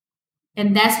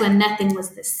 And that's when Nothing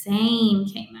Was the Same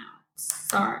came out.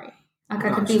 Sorry. I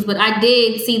got confused. But I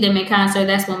did see them in concert.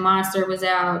 That's when Monster was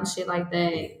out and shit like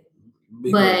that.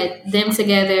 But them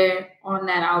together on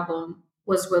that album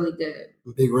was really good.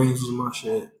 Big Rings was my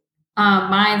shit.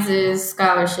 Mine's is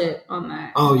Scholarship on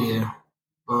that. Oh yeah.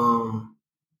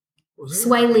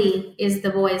 Sway Lee is the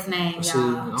boy's name,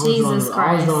 y'all. Jesus Christ.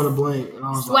 I was drawing a blank.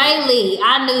 Sway Lee.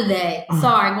 I knew that.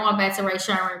 Sorry, going back to Ray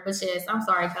Sherman. But yes, I'm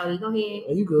sorry, Cody. Go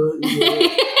ahead. You good.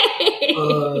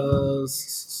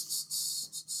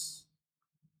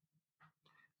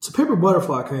 To Pimp a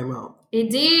Butterfly came out. It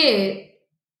did.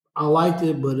 I liked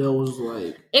it, but it was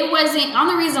like... It wasn't...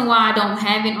 Only reason why I don't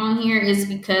have it on here is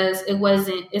because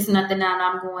it's nothing that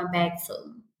I'm going back to.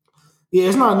 Yeah,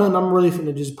 it's not nothing I'm really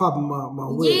finna just pop in my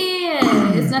whip.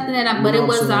 Yeah, it's nothing that but it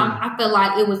was... I feel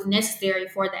like it was necessary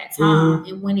for that time. Mm-hmm.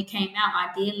 And when it came out,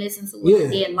 I did listen to it. Yeah.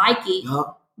 I did like it. Yeah.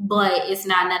 But it's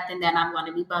not nothing that I'm going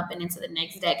to be bumping into the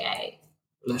next decade.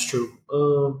 That's true.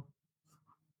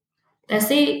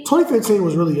 That's it. 2015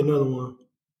 was really another one.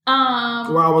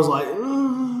 Where I was like...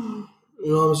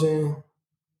 You know what I'm saying?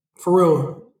 For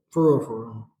real.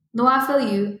 No, I feel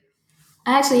you.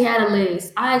 I actually had a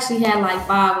list. I actually had like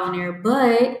 5 on there,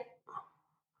 but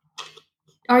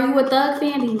are you a Thug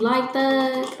fan? Do you like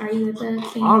Thug? Are you a Thug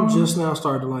fan? I'm just now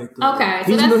starting to like Thug. Okay.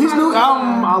 So his new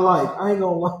album I like. I ain't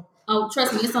gonna lie. Oh,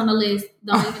 trust me, it's on the list.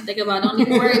 Don't even think about it. Don't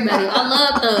even worry about it. I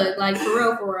love Thug. Like, for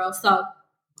real. So,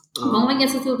 going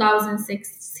into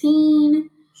 2016,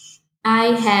 I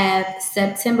have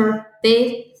September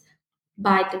 5th.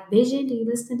 By Division. Do you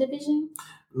listen to Division?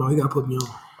 No, you gotta put me on.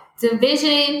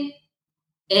 Division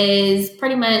is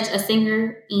pretty much a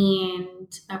singer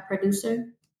and a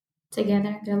producer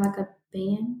together. They're like a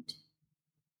band.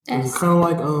 It's kind of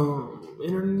like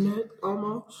Internet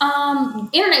almost.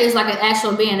 Internet is like an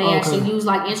actual band. They actually use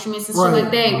like instruments and shit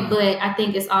like that. Right. But I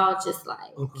think it's all just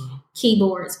like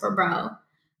keyboards for bro.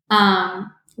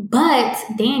 But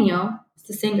Daniel,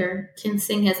 the singer, can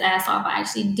sing his ass off. I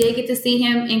actually did get to see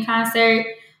him in concert.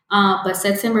 But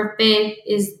September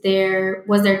 5th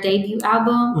was their debut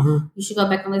album. Mm-hmm. You should go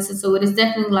back and listen to it. It's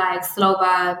definitely like slow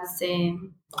vibes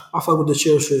and I fuck with the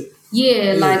chill shit.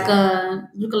 Yeah, like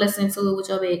you can listen to it with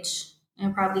your bitch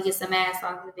and probably get some ass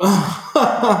off of it.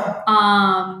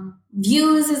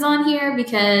 Views is on here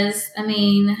because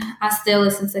I still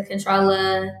listen to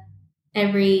Controlla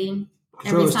every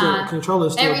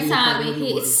time it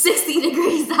hits 60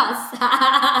 degrees outside.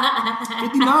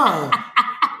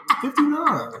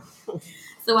 59.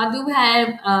 So I do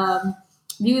have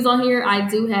views on here. I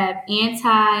do have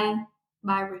Anti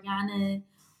by Rihanna,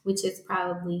 which is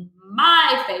probably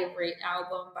my favorite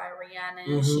album by Rihanna.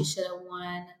 Mm-hmm. She should have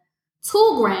won 2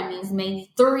 Grammys,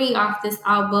 maybe 3 off this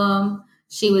album.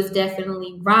 She was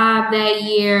definitely robbed that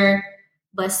year.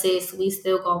 But sis, we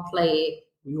still gonna play it.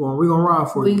 We gonna ride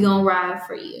for you. We gonna ride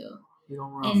for you.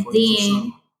 And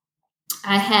then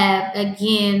I have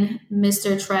again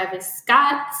Mr. Travis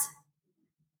Scott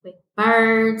with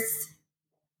Birds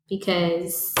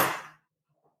because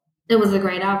it was a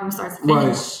great album, start to finish.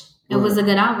 Right. It was a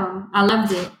good album. I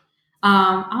loved it.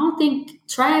 I don't think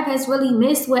Trav has really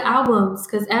missed with albums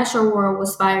because Astroworld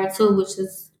was fire too, which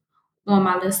is on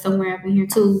my list somewhere up in here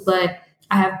too. But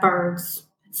I have Birds.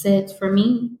 That's it for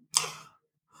me.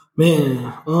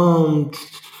 Man,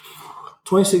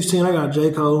 2016, I got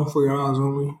J. Cole, For Your Eyes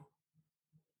on Me.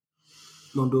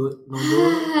 Don't do it. Don't do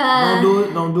it. Don't do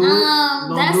it. Don't do it.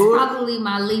 Don't that's do it. probably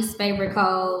my least favorite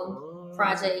Cole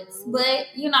projects. But,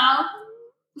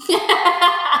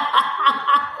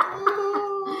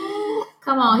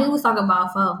 come on, he was talking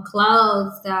about fucking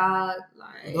clothes, dog.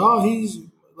 No, he's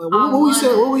like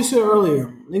what we said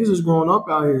earlier. Niggas is growing up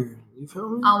out here. You feel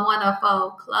me? I want to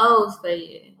fold clothes for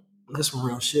you. That's some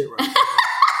real shit right there.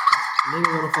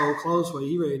 Nigga want to fold clothes for you.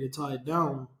 He ready to tie it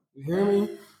down. You hear me?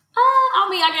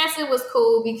 I guess it was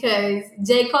cool because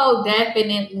J. Cole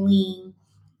definitely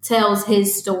tells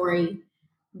his story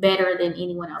better than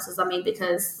anyone else's.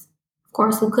 Because of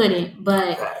course who couldn't?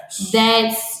 But I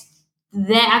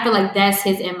feel like that's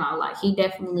his MO. Like he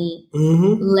definitely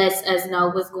lets us know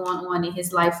what's going on in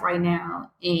his life right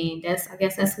now, and that's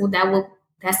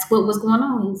what was going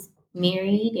on. He's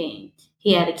married and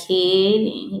he had a kid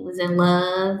and he was in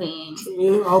love and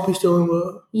I hope he's still in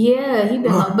love. Yeah, he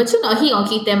been but he gonna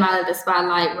keep them out of the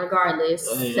spotlight regardless.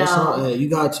 Hey, you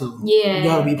got to. Yeah, you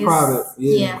gotta be private.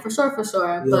 Yeah, for sure.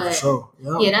 Yeah, but for sure.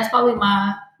 Yep. Yeah, that's probably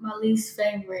my least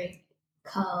favorite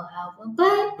Cole album.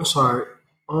 But I'm sorry.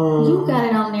 You got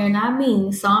it on there, not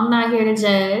me. So I'm not here to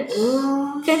judge.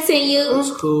 Continue.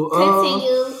 That's cool.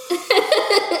 Continue.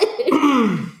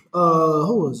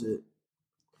 Who was it?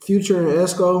 Future and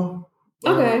Esco.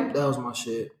 Okay. That was my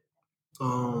shit.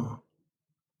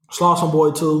 Slauson Boy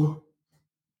 2.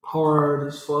 Hard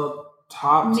as fuck.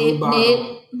 Top to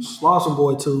bottom. Slauson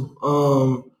Boy 2.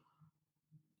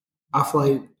 I feel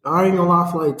like, I ain't gonna lie,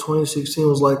 I feel like 2016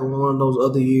 was like one of those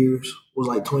other years. It was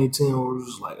like 2010 where it was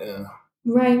just like,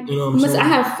 Right. You know what I'm saying?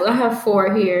 I have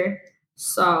 4 here.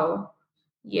 So,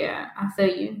 yeah, I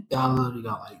feel you. Yeah, I literally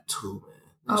got like 2, man.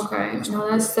 That's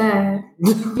sad.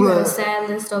 You got a sad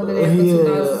list over there for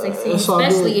 2016.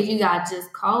 Especially if you got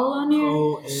just Cole on there.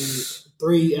 Cole and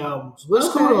 3 albums. But it's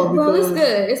cool though. Well, it's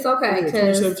good. It's okay.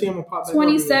 Because 2017, I'm gonna pop back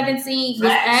 2017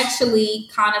 was actually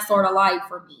kind of sort of light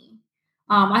for me.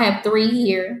 I have 3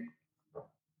 here.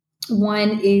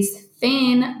 One is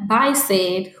Fan by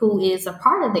Sid, who is a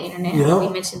part of the internet. Yep. We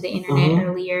mentioned the internet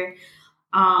earlier.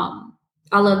 I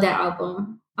love that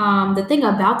album. The thing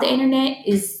about the internet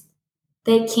is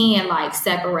they can like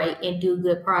separate and do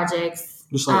good projects.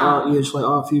 Just like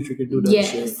all Future could do that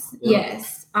shit.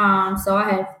 Yes. So I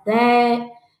have that,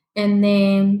 and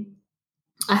then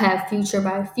I have Future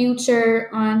by Future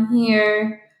on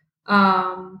here.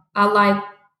 I like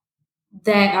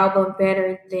that album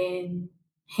better than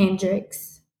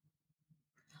Hendrix.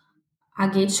 I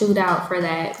get chewed out for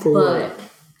that.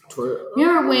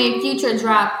 Remember when Future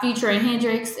dropped Future and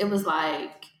Hendrix? It was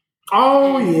like...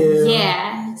 Oh, yeah.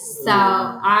 Yeah. So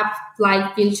I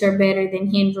like Future better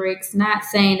than Hendrix. Not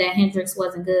saying that Hendrix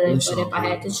wasn't good, but if I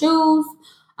had to choose,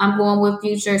 I'm going with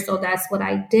Future. So that's what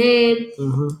I did.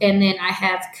 And then I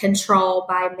have Control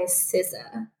by Miss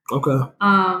SZA. Okay.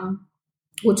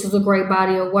 Which is a great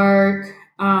body of work.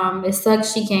 It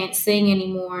sucks she can't sing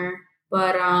anymore,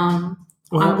 but I'm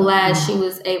glad she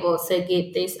was able to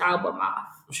get this album off.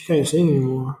 She can't sing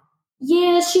anymore.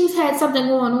 Yeah, she's had something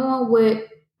going on with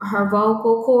her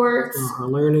vocal cords. Her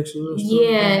larynx.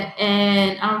 Yeah,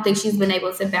 and I don't think she's been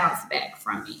able to bounce back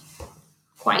from it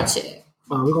quite yet.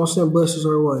 We're going to send blessings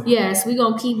her way. Yes, we're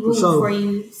going to keep rooting for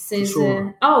you, SZA.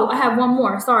 Sure. Oh, I have one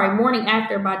more. Sorry, Morning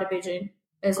After by Division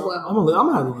as well. I'm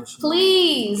gonna have to listen.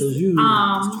 Please. Because you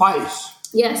twice.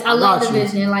 Yes, I love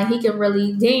Division. Like he can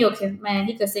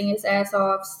sing his ass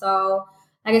off. So,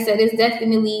 like I said, it's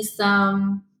definitely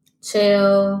some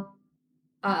chill,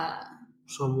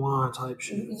 some wine type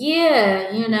shit.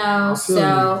 Yeah,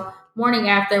 so Morning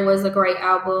After was a great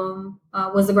album.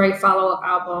 Was a great follow-up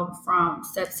album from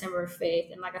September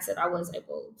 5th. And like I said, I was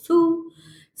able to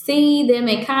see them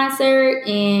in concert,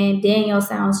 and Daniel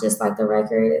sounds just like the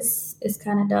record. It's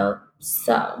kind of dope.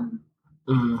 So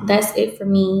that's it for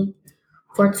me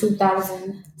for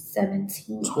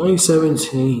 2017.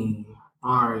 2017.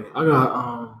 All right, I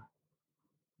got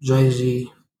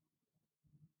Jay-Z.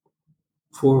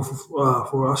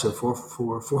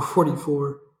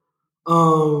 444.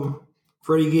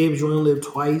 Freddie Gibbs, You Only Live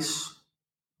Twice.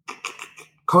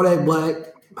 Kodak Black,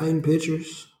 Painting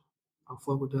Pictures. I'll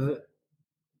fuck with that.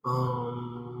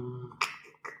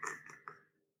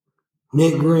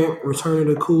 Nick Grant, Return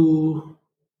to the Cool.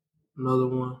 Another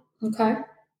one. Okay.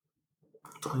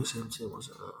 2017 was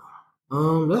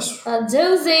that's a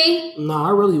doozy. Nah,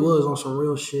 I really was on some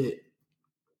real shit. It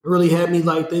really had me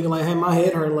like thinking like had my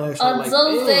head hurt last night. A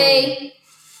doozy.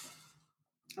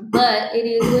 But it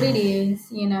is what it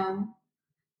is,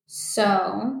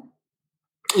 So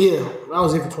yeah, that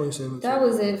was it for 2017. That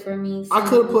was it for me. I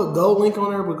could have put Gold Link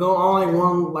on there, but I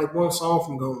only one song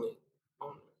from Gold Link.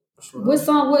 What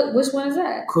song? Which one is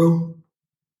that? Crew.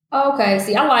 Okay,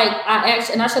 see, I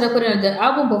should have put in the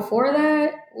album before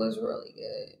that was really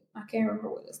good. I can't remember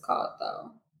what it's called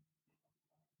though,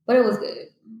 but it was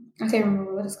good. I can't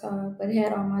remember what it's called, but it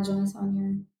had all my joints on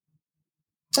here.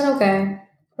 But okay,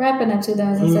 wrapping up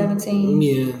 2017.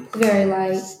 Yeah, very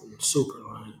light, super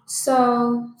light.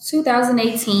 So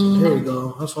 2018. There we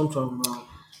go. That's what I'm talking about.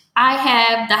 I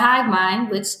have the Hive Mind,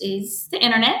 which is the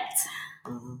internet.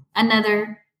 Mm-hmm.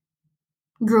 Another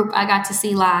group I got to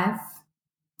see live.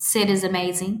 Sid is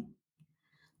amazing.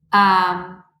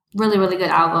 Really, really good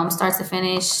album, start to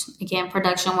finish. Again,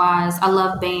 production wise, I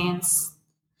love bands.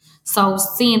 So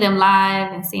seeing them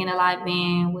live and seeing a live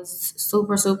band was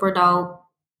super, super dope.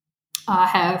 I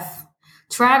have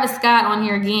Travis Scott on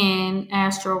here again,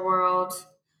 Astro World.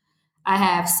 I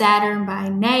have Saturn by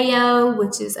Neo,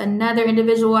 which is another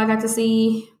individual I got to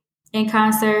see in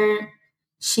concert.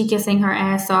 She can sing her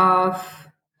ass off.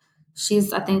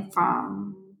 She's, I think,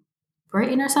 from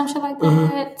Britain or some shit like that.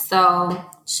 Mm-hmm. So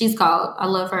she's cold. I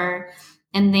love her.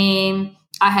 And then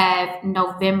I have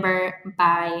November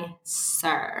by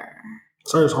Sir.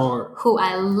 Sir's hard. Who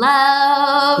I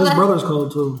love. His brother's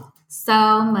cold too.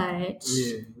 So much.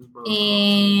 Yeah.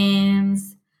 And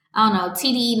I don't know,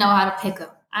 TDE know how to pick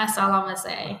up. That's all I'm going to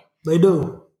say. They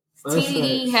do.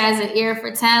 TDE has an ear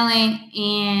for talent.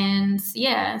 And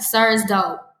yeah, Sir's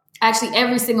dope. Actually,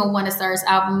 every single one of Sir's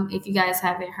album, if you guys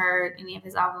haven't heard any of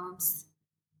his albums,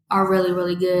 are really,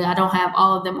 really good. I don't have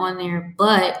all of them on there,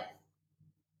 but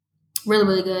really,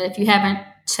 really good. If you haven't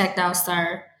checked out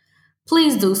Sir,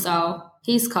 please do so.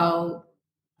 He's cold.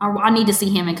 I need to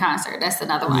see him in concert. That's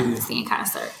another one I need to see in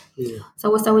concert. Yeah. So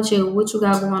what's up with you? What you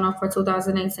got going on for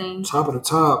 2018? Top of the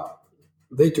top,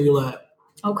 Victory Lap.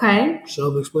 Okay.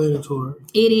 Self-explanatory.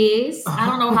 It is. I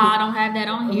don't know how I don't have that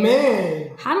on here.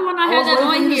 Man. How do I not have that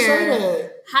on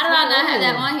here? How did I not have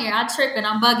that on here? I'm tripping.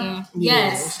 I'm bugging. Yeah,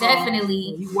 yes,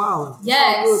 definitely. You wildin'.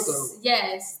 Yes.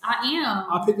 Yes, I am.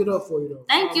 I'll pick it up for you though.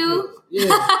 Thank you. Yeah.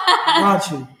 Got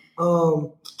you.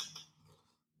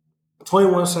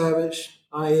 21 Savage.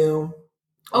 I am.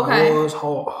 Okay. I was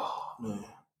hard. Oh, man.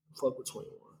 Fuck with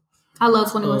 21. I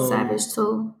love 21 Savage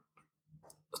too.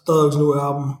 Thug's new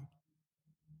album.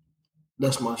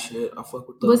 That's my shit. I fuck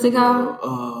with Thug. What's it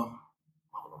called?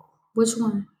 Which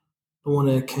one? The one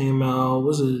that came out,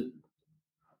 was it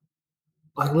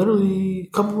like literally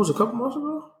a couple months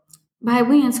ago? But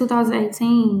we in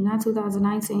 2018, not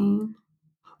 2019.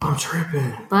 I'm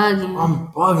tripping. Bugging. I'm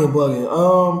bugging.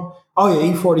 Oh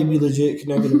yeah, E40 be legit,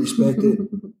 connected and respected.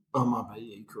 Oh my bad,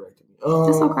 yeah, you corrected me.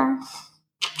 That's okay.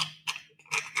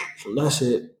 So that's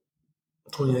it.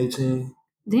 2018.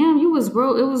 Damn, it was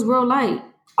real light.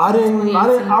 I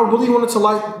really wanted to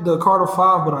like the Carter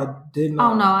 5, but I did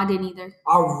not. Oh no, I didn't either.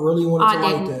 I really wanted to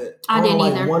like that. I didn't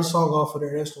either. One song off of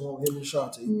there. That's the one with him and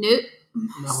Shanti. Nope.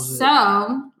 So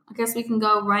I guess we can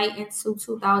go right into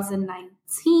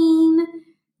 2019.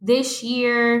 This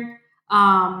year,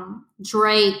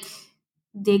 Drake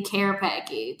did Care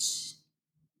Package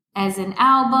as an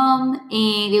album,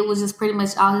 and it was just pretty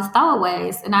much all his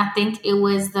throwaways. And I think it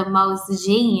was the most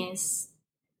genius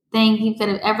thing he could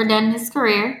have ever done in his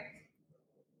career.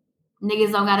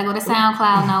 Niggas don't gotta go to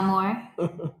SoundCloud no more.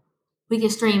 We can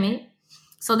stream it.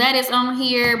 So that is on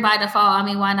here by default. I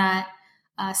mean, why not?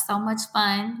 So Much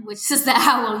Fun, which is the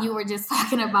album you were just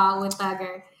talking about with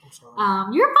Thugger.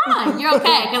 You're fine. You're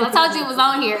okay. Because I told you it was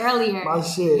on here earlier. My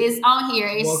shit. It's on here.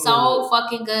 It's so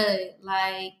fucking good.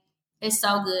 Like, it's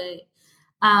so good.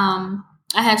 I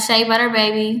have Shea Butter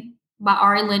Baby by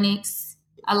Ari Lennox.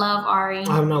 I love Ari.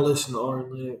 I have not listened to Ari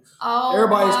Lennox. Oh,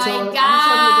 everybody's my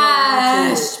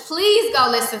gosh. Please go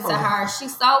listen to her.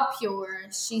 She's so pure.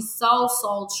 She's so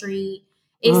sultry.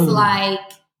 It's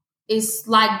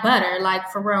like butter. Like,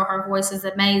 for real, her voice is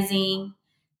amazing.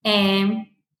 And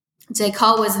J.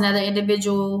 Cole is another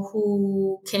individual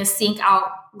who can seek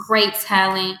out great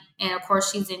talent. And, of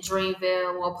course, she's in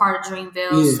Dreamville, well, part of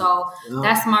Dreamville. Yeah. So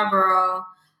that's my girl.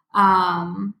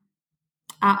 I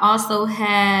also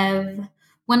have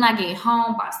When I Get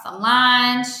Home by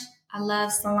Solange. I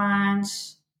love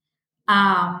Solange.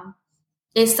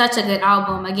 It's such a good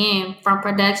album. Again, from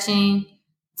production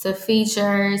to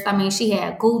features. I mean, she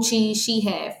had Gucci. She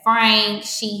had Frank.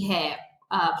 She had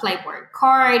Playboy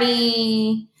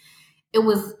Cardi. It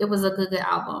was a good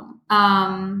album.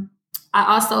 I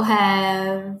also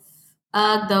have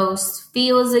Those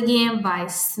Feels Again by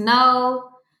Snow.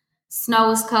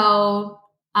 Snow is cold.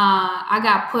 I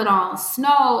got put on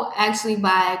Snow actually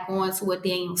by going to a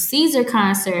Daniel Caesar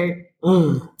concert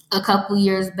a couple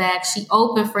years back. She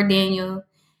opened for Daniel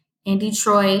in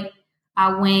Detroit.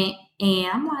 I went and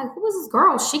I'm like, who is this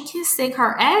girl? She can sing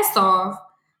her ass off.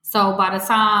 So by the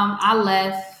time I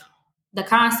left the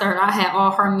concert, I had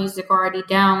all her music already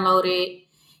downloaded.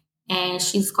 And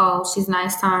she's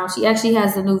Nice Time. She actually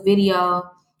has a new video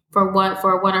for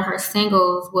one of her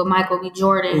singles with Michael B.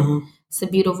 Jordan. Mm-hmm. It's a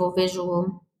beautiful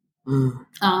visual.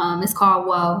 It's called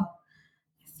Whoa.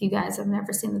 If you guys have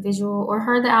never seen the visual or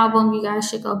heard the album, you guys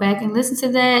should go back and listen to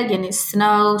that. Again, it's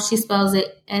Snow. She spells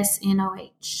it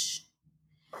SNOH.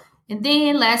 And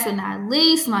then, last but not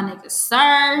least, my nigga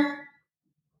Sir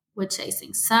with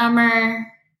Chasing Summer.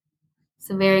 It's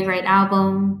a very great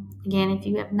album. Again, if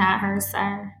you have not heard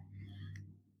Sir,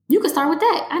 you could start with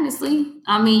that, honestly.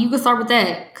 I mean, you could start with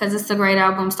that because it's a great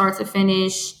album, start to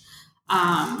finish.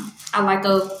 I like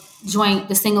the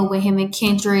single with him and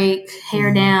Kendrick,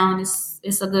 Hair Down.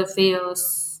 It's a good feel.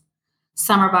 It's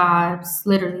summer vibes,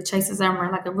 literally Chasing Summer.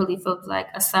 Like it really feels like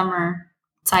a summer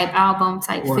type album,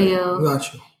 type feel.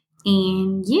 Got you.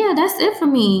 And yeah, that's it for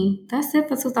me. That's it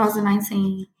for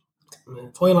 2019.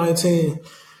 2019,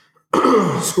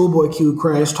 Schoolboy Q,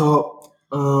 Crash Talk.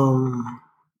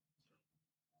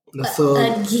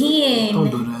 Again,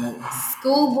 don't do that.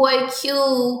 Schoolboy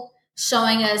Q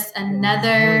showing us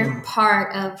another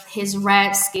part of his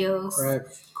rap skills,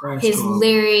 his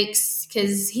lyrics,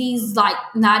 because he's like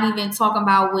not even talking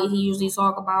about what he usually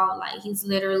talk about. Like he's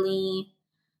literally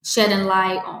shedding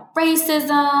light on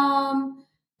racism,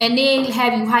 and then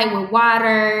have you hype with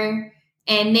water,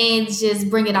 and then just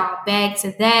bring it all back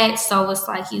to that. So it's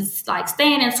like he's like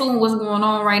staying in tune with what's going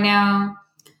on right now.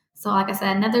 So like I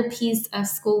said, another piece of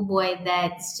Schoolboy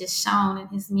that's just shown in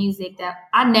his music that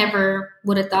I never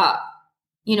would have thought.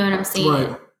 You know what I'm saying?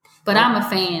 Right. But I'm a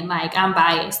fan. Like, I'm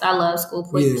biased. I love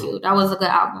Schoolboy Q. That was a good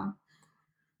album.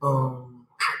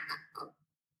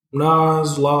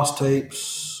 Nas, Lost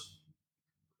Tapes.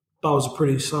 That was a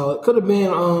pretty solid. Could have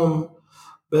been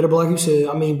better, but like you said,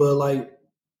 I mean, but like,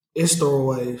 it's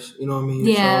throwaways. You know what I mean?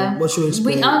 Yeah. So what you expect?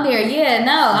 We on there. Yeah,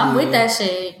 no, I'm with that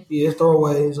shit. Yeah, it's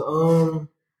throwaways.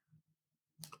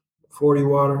 40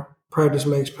 Water. Practice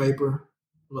Makes Paper.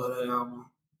 Love that album.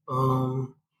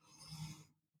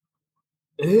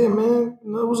 Yeah, man,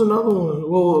 that was another one.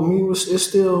 Well, I mean, it's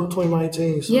still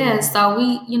 2019. So. Yeah, so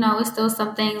it's still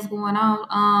some things going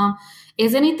on.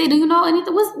 Is anything? Do you know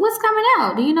anything? What's coming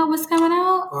out? Do you know what's coming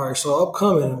out? All right, so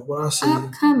upcoming. What I see.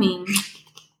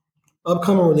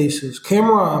 Upcoming releases.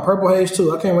 Cameron, Purple Haze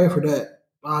 2. I can't wait for that.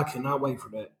 I cannot wait for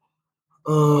that.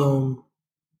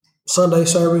 Sunday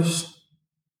Service.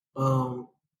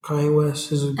 Kanye West.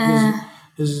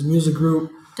 His music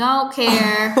group. Don't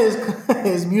care.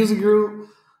 his music group.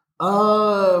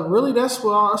 Really, that's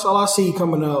all I see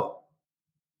coming out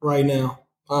right now,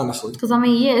 honestly. Because, I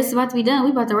mean, yeah, it's about to be done.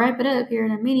 We about to wrap it up here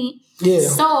in a minute. Yeah.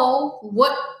 So, who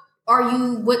are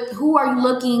you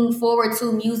looking forward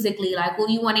to musically? Like, who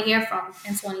do you want to hear from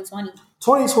in 2020?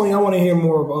 2020, I want to hear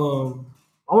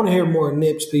more of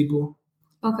Nips people.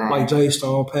 Okay. Like Jay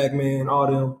Stone, Pac-Man, all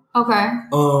them. Okay.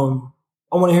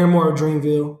 I want to hear more of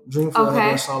Dreamville. Dreamville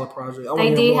had a solid project.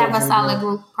 They did have a solid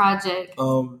group project.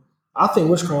 I think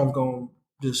Witch Crime's going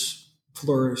to just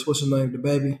flourish. What's his name? The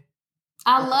Baby.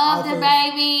 I love The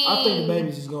Baby. I think The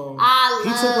Baby's just going. He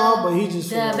took off, but he just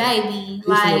The Baby.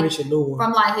 Like reach a new one.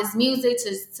 From like his music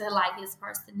to like his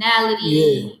personality.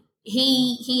 Yeah.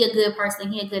 He a good person.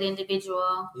 He a good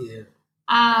individual. Yeah.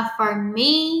 For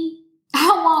me, I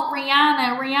want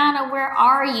Rihanna. Rihanna, where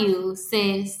are you,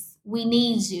 sis? We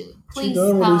need you. Please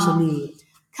come.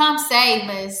 Come save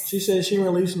us. She said she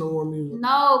released no more music.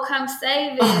 No, come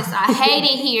save us. I hate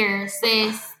it here,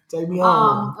 sis. Take me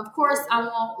home. Of course, I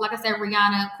want, like I said,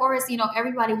 Rihanna. Of course,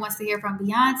 everybody wants to hear from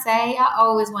Beyonce. I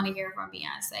always want to hear from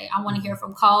Beyonce. I want to hear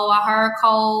from Cole. I heard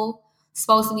Cole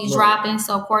supposed to be dropping,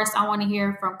 so of course I want to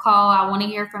hear from Cole. I want to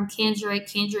hear from Kendrick.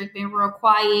 Kendrick been real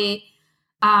quiet.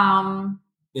 Yeah,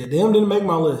 them didn't make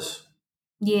my list.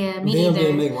 Yeah, me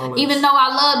neither. Even though I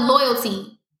love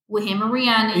Loyalty with him and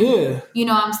Rihanna. Yeah. You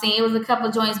know what I'm saying? It was a couple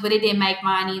of joints, but it didn't make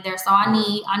mine either. So I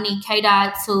need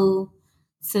K-Dot to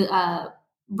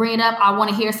bring it up. I want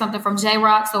to hear something from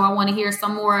J-Rock, so I want to hear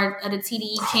some more of the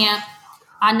TDE camp.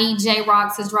 I need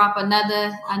J-Rock to drop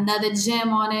another gem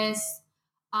on us.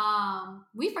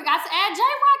 We forgot to add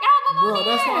J-Rock album on here.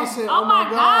 That's why I said, oh my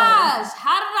gosh.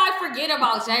 How did I forget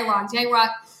about J-Rock?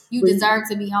 J-Rock, you deserve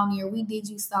to be on here. We did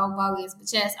you so bogus. But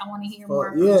yes, I want to hear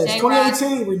more from J-Rock.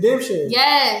 2018, Redemption.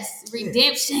 Yes,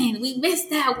 Redemption. We missed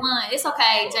that one. It's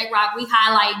okay, J-Rock. We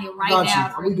highlighting it right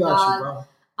now. We got you, bro.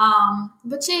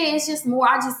 But yeah, it's just more.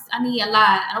 I need a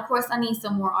lot. And of course, I need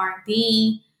some more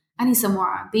R&B. I need some more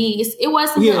R&B. It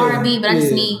was some good R&B, but I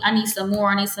need some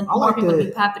more. I need some more people to be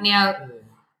popping out. Yeah.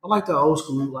 I like that old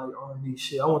school like R&B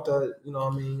shit. I want that, you know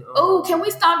what I mean? Oh, can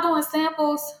we stop doing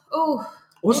samples? Oh,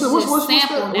 what's that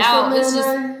man's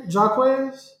name?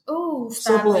 Jacquez? Oh,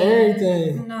 sampling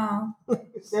everything. No.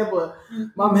 Sampling.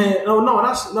 My man.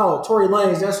 No, Tory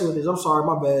Lanez. That's what it is. I'm sorry,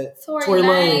 my bad. Tory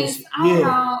Lanez.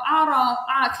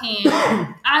 I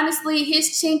can't. Honestly, his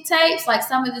Chink tapes, like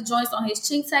some of the joints on his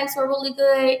Chink tapes were really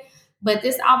good. But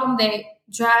this album that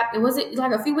dropped, was it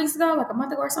like a few weeks ago, like a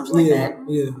month ago or something like that?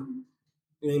 Yeah.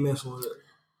 You ain't messing with it.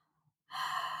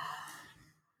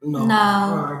 No,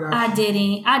 I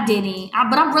didn't.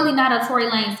 But I'm really not a Tory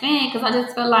Lanez fan because I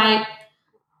just feel like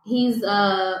he's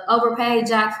overpaid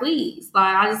Jacquees.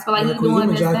 Like I just feel like he's doing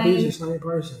this thing. Jacquees the same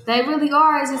person. They really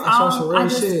are. It's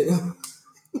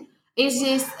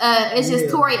just it's just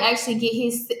Tory actually get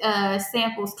his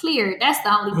samples cleared. That's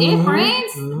the only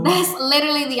difference. Mm-hmm. That's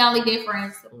literally the only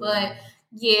difference. But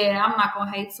yeah, I'm not gonna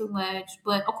hate too much.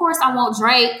 But of course, I want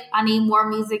Drake. I need more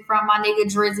music from my nigga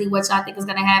Drizzy, which I think is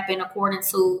gonna happen according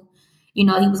to, he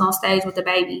was on stage with the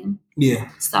baby. Yeah.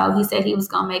 So he said he was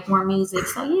gonna make more music.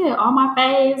 So yeah, all my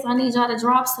faves. I need y'all to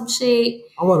drop some shit.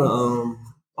 I want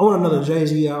another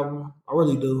Jay-Z album. I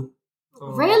really do.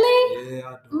 Really? Yeah,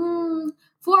 I do.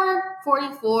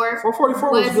 444.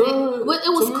 444 was good. It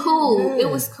was cool. Yeah. It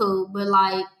was cool, but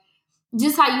like.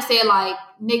 Just how you said, like,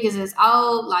 niggas is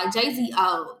old, like, Jay-Z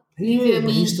old. You feel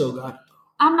me? He still got it.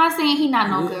 I'm not saying he not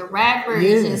no good rapper. Yeah.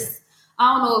 It's just,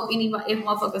 I don't know if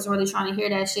motherfuckers really trying to hear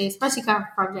that shit, especially coming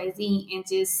from Jay-Z and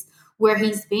just where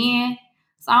he's been.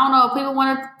 So I don't know if people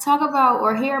want to talk about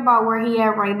or hear about where he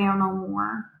at right now no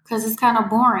more. Because it's kind of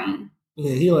boring.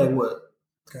 Yeah, he like, what?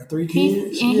 Got 3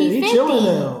 kids? He 50. Chilling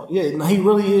now. Yeah, he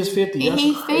really is 50. And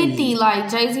he's 50. Like,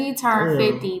 Jay-Z turned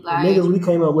 50. Like, niggas we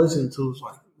came up listening to was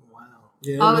like,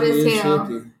 yeah, old as hell.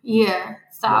 50. Yeah.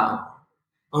 So.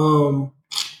 Wow.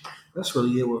 That's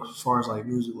really it as far as like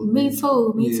music. Me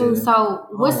too. So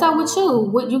what's up with you?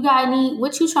 What you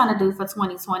trying to do for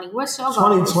 2020? What's your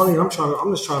goal? 2020,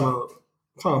 I'm just trying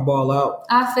to ball out.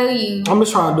 I feel you. I'm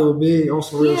just trying to do it big on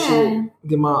some real shit.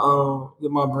 Get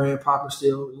my brand popping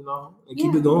still, and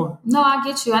keep it going. No, I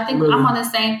get you. I think I'm on the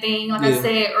same thing. Like I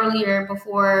said earlier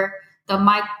before the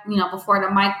mic, before the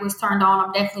mic was turned on,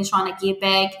 I'm definitely trying to get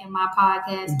back in my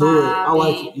podcast. I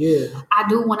like it. Yeah. I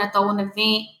do want to throw an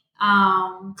event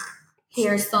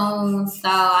here soon. So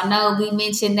I know we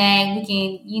mentioned that we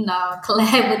can,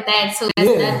 collab with that too.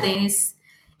 That's nothing.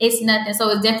 It's nothing. So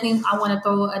it's definitely, I want to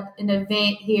throw an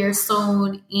event here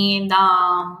soon. And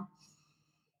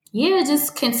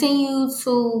just continue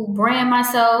to brand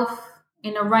myself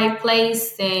in the right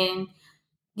place and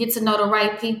get to know the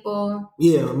right people.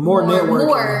 Yeah, more networking.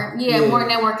 More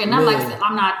networking. Not like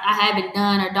I haven't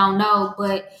done or don't know,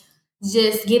 but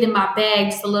just get in my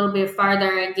bag just a little bit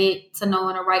further and get to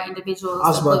knowing the right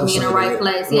individuals to put me in the right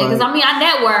place. Yeah, because I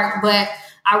network, but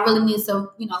I really need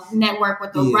to, network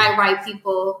with the right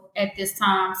people at this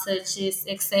time to just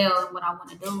excel in what I want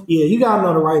to do. Yeah, you gotta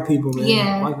know the right people, man.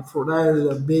 Yeah, that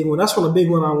is a big one. That's one of the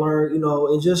big one I learned,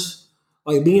 and just.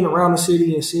 Like being around the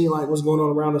city and seeing like what's going on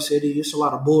around the city, it's a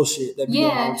lot of bullshit that be going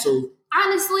on too.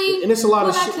 Honestly, and it's a lot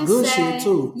of good shit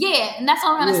too. Yeah, and that's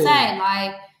what I'm gonna say.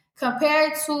 Like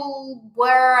compared to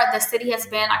where the city has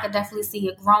been, I could definitely see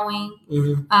it growing.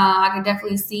 Mm-hmm. I could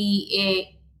definitely see it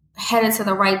headed to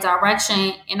the right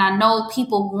direction. And I know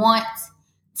people want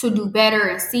to do better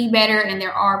and see better, and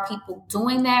there are people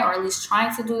doing that, or at least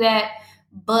trying to do that.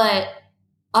 But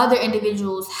other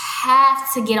individuals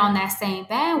have to get on that same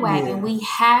bandwagon. Yeah. We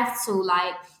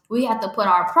have to put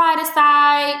our pride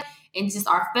aside and just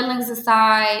our feelings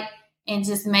aside and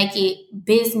just make it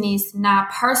business,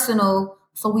 not personal,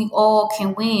 so we all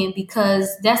can win, because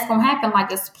that's going to happen. Like,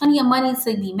 there's plenty of money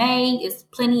to be made. It's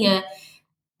plenty of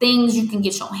things you can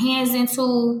get your hands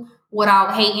into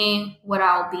without hating,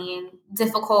 without being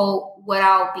difficult,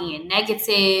 without being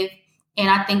negative. And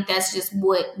I think that's just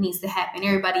what needs to happen.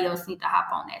 Everybody else needs to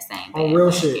hop on that same bandwagon.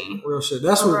 Real shit.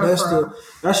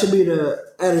 That should be the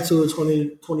attitude of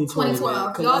 2020.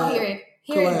 2012. Y'all hear it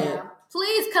now.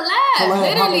 Please collab.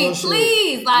 Literally,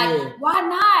 please. Like, why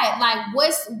not? Like,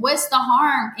 what's the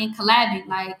harm in collabing?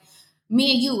 Like,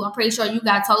 me and you, I'm pretty sure you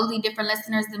got totally different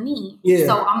listeners than me. Yeah.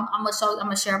 So I'm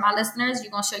gonna share my listeners.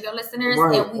 You're gonna share your listeners,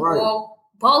 and we all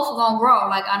both gonna grow.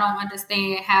 Like, I don't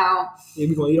understand how. Yeah,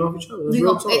 we gonna eat off each other.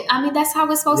 That's how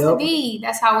it's supposed to be.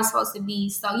 That's how it's supposed to be.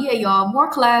 So yeah, y'all, more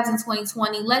collabs in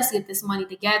 2020. Let's get this money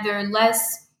together.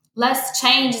 Let's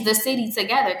change the city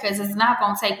together, because it's not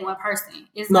gonna take one person.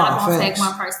 It's not gonna take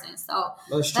one person. So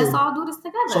let's all do this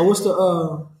together. So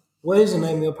what is the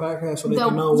name of your podcast so they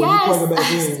can know when you plug it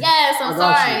back in? Yes, I'm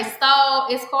sorry.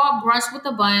 So it's called Brunch with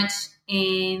a Bunch,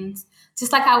 and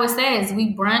just like how it says,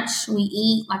 we brunch, we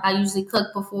eat. Like I usually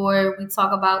cook before we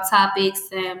talk about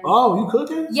topics. And you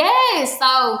cooking? Yes. So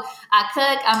I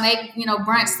cook, I make,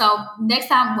 brunch. So next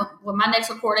time with my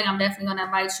next recording, I'm definitely going to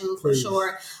invite you for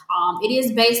sure. It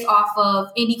is based off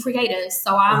of indie creators.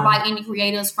 So I invite indie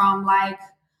creators from like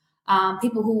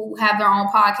people who have their own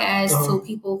podcasts to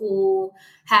people who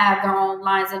have their own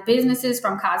lines of businesses,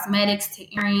 from cosmetics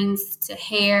to earrings to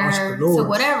hair to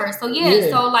whatever. So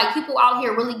so like people out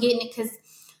here really getting it, because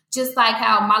just like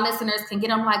how my listeners can get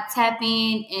them, like tap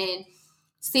in and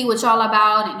see what y'all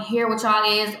about and hear what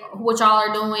y'all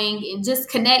are doing, and just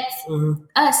connect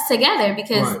us together,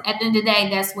 because at the end of the day,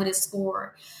 that's what it's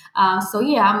for.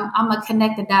 I'm a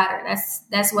connected daughter.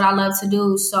 That's what I love to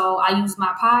do. So I use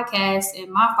my podcast and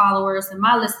my followers and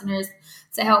my listeners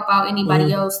to help out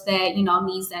anybody else that,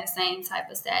 needs that same type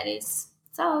of status.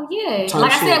 So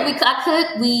like I said, I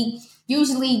cook. We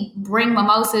usually bring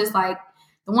mimosas. Like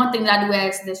the one thing that I do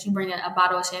ask is that you bring a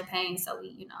bottle of champagne. So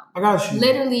we, I got you.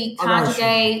 Literally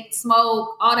conjugate,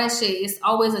 smoke, all that shit. It's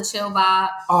always a chill vibe.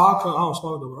 Oh, I don't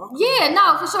smoke though. Yeah,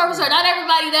 no, for sure. Not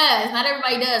everybody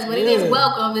does. But it is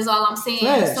welcome, is all I'm saying.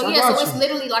 Yes, so it's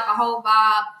literally like a whole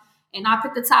vibe. And I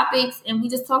pick the topics and we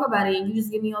just talk about it, and you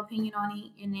just give me your opinion on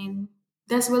it, and then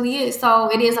that's really it. So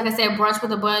it is, like I said, Brunch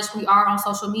with a Bunch. We are on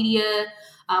social media.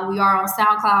 We are on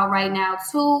SoundCloud right now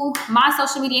too. My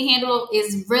social media handle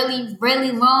is really,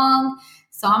 really long,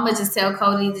 so I'm gonna just tell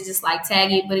Cody to just like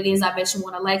tag it. But it is, I bet you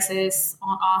want, Alexus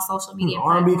on all social media.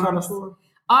 R&B connoisseur.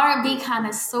 R&B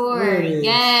connoisseur.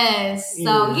 Yes.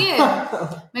 So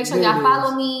make sure y'all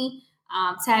follow me.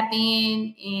 Tap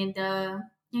in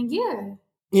and yeah.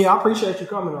 Yeah, I appreciate you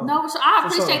coming on. No, I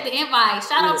appreciate the invite.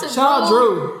 Shout out to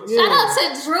Drew. Yeah. Shout out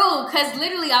to Drew, because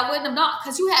literally I wouldn't have known,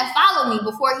 because you had followed me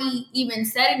before he even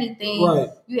said anything. Right.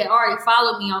 You had already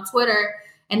followed me on Twitter.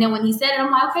 And then when he said it,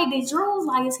 I'm like, okay, did Drew,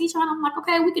 like, is he trying? I'm like,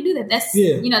 okay, we can do that. That's,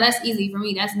 that's easy for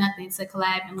me. That's nothing to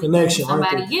collab and connection with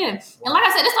somebody. Right. Yeah. And like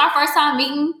I said, this is our first time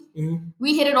meeting. Mm-hmm.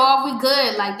 We hit it off. We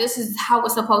good. Like, this is how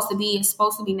it's supposed to be. It's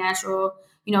supposed to be natural.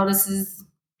 This is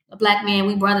a Black man.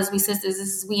 We brothers, we sisters. This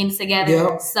is we in together.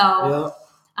 Yep. So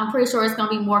I'm pretty sure it's gonna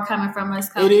be more coming from us.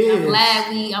 It is.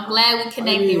 I'm glad we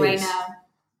connected right now.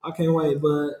 I can't wait,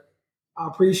 but I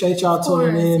appreciate y'all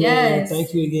tuning in. Man.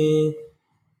 Thank you again.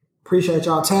 Appreciate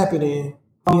y'all tapping in.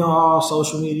 Follow me on all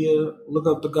social media. Look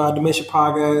up the God Dimension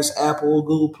Podcast, Apple,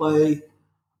 Google Play,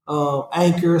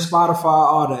 Anchor, Spotify,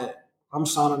 all that. I'm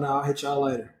signing out. I'll hit y'all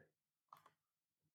later.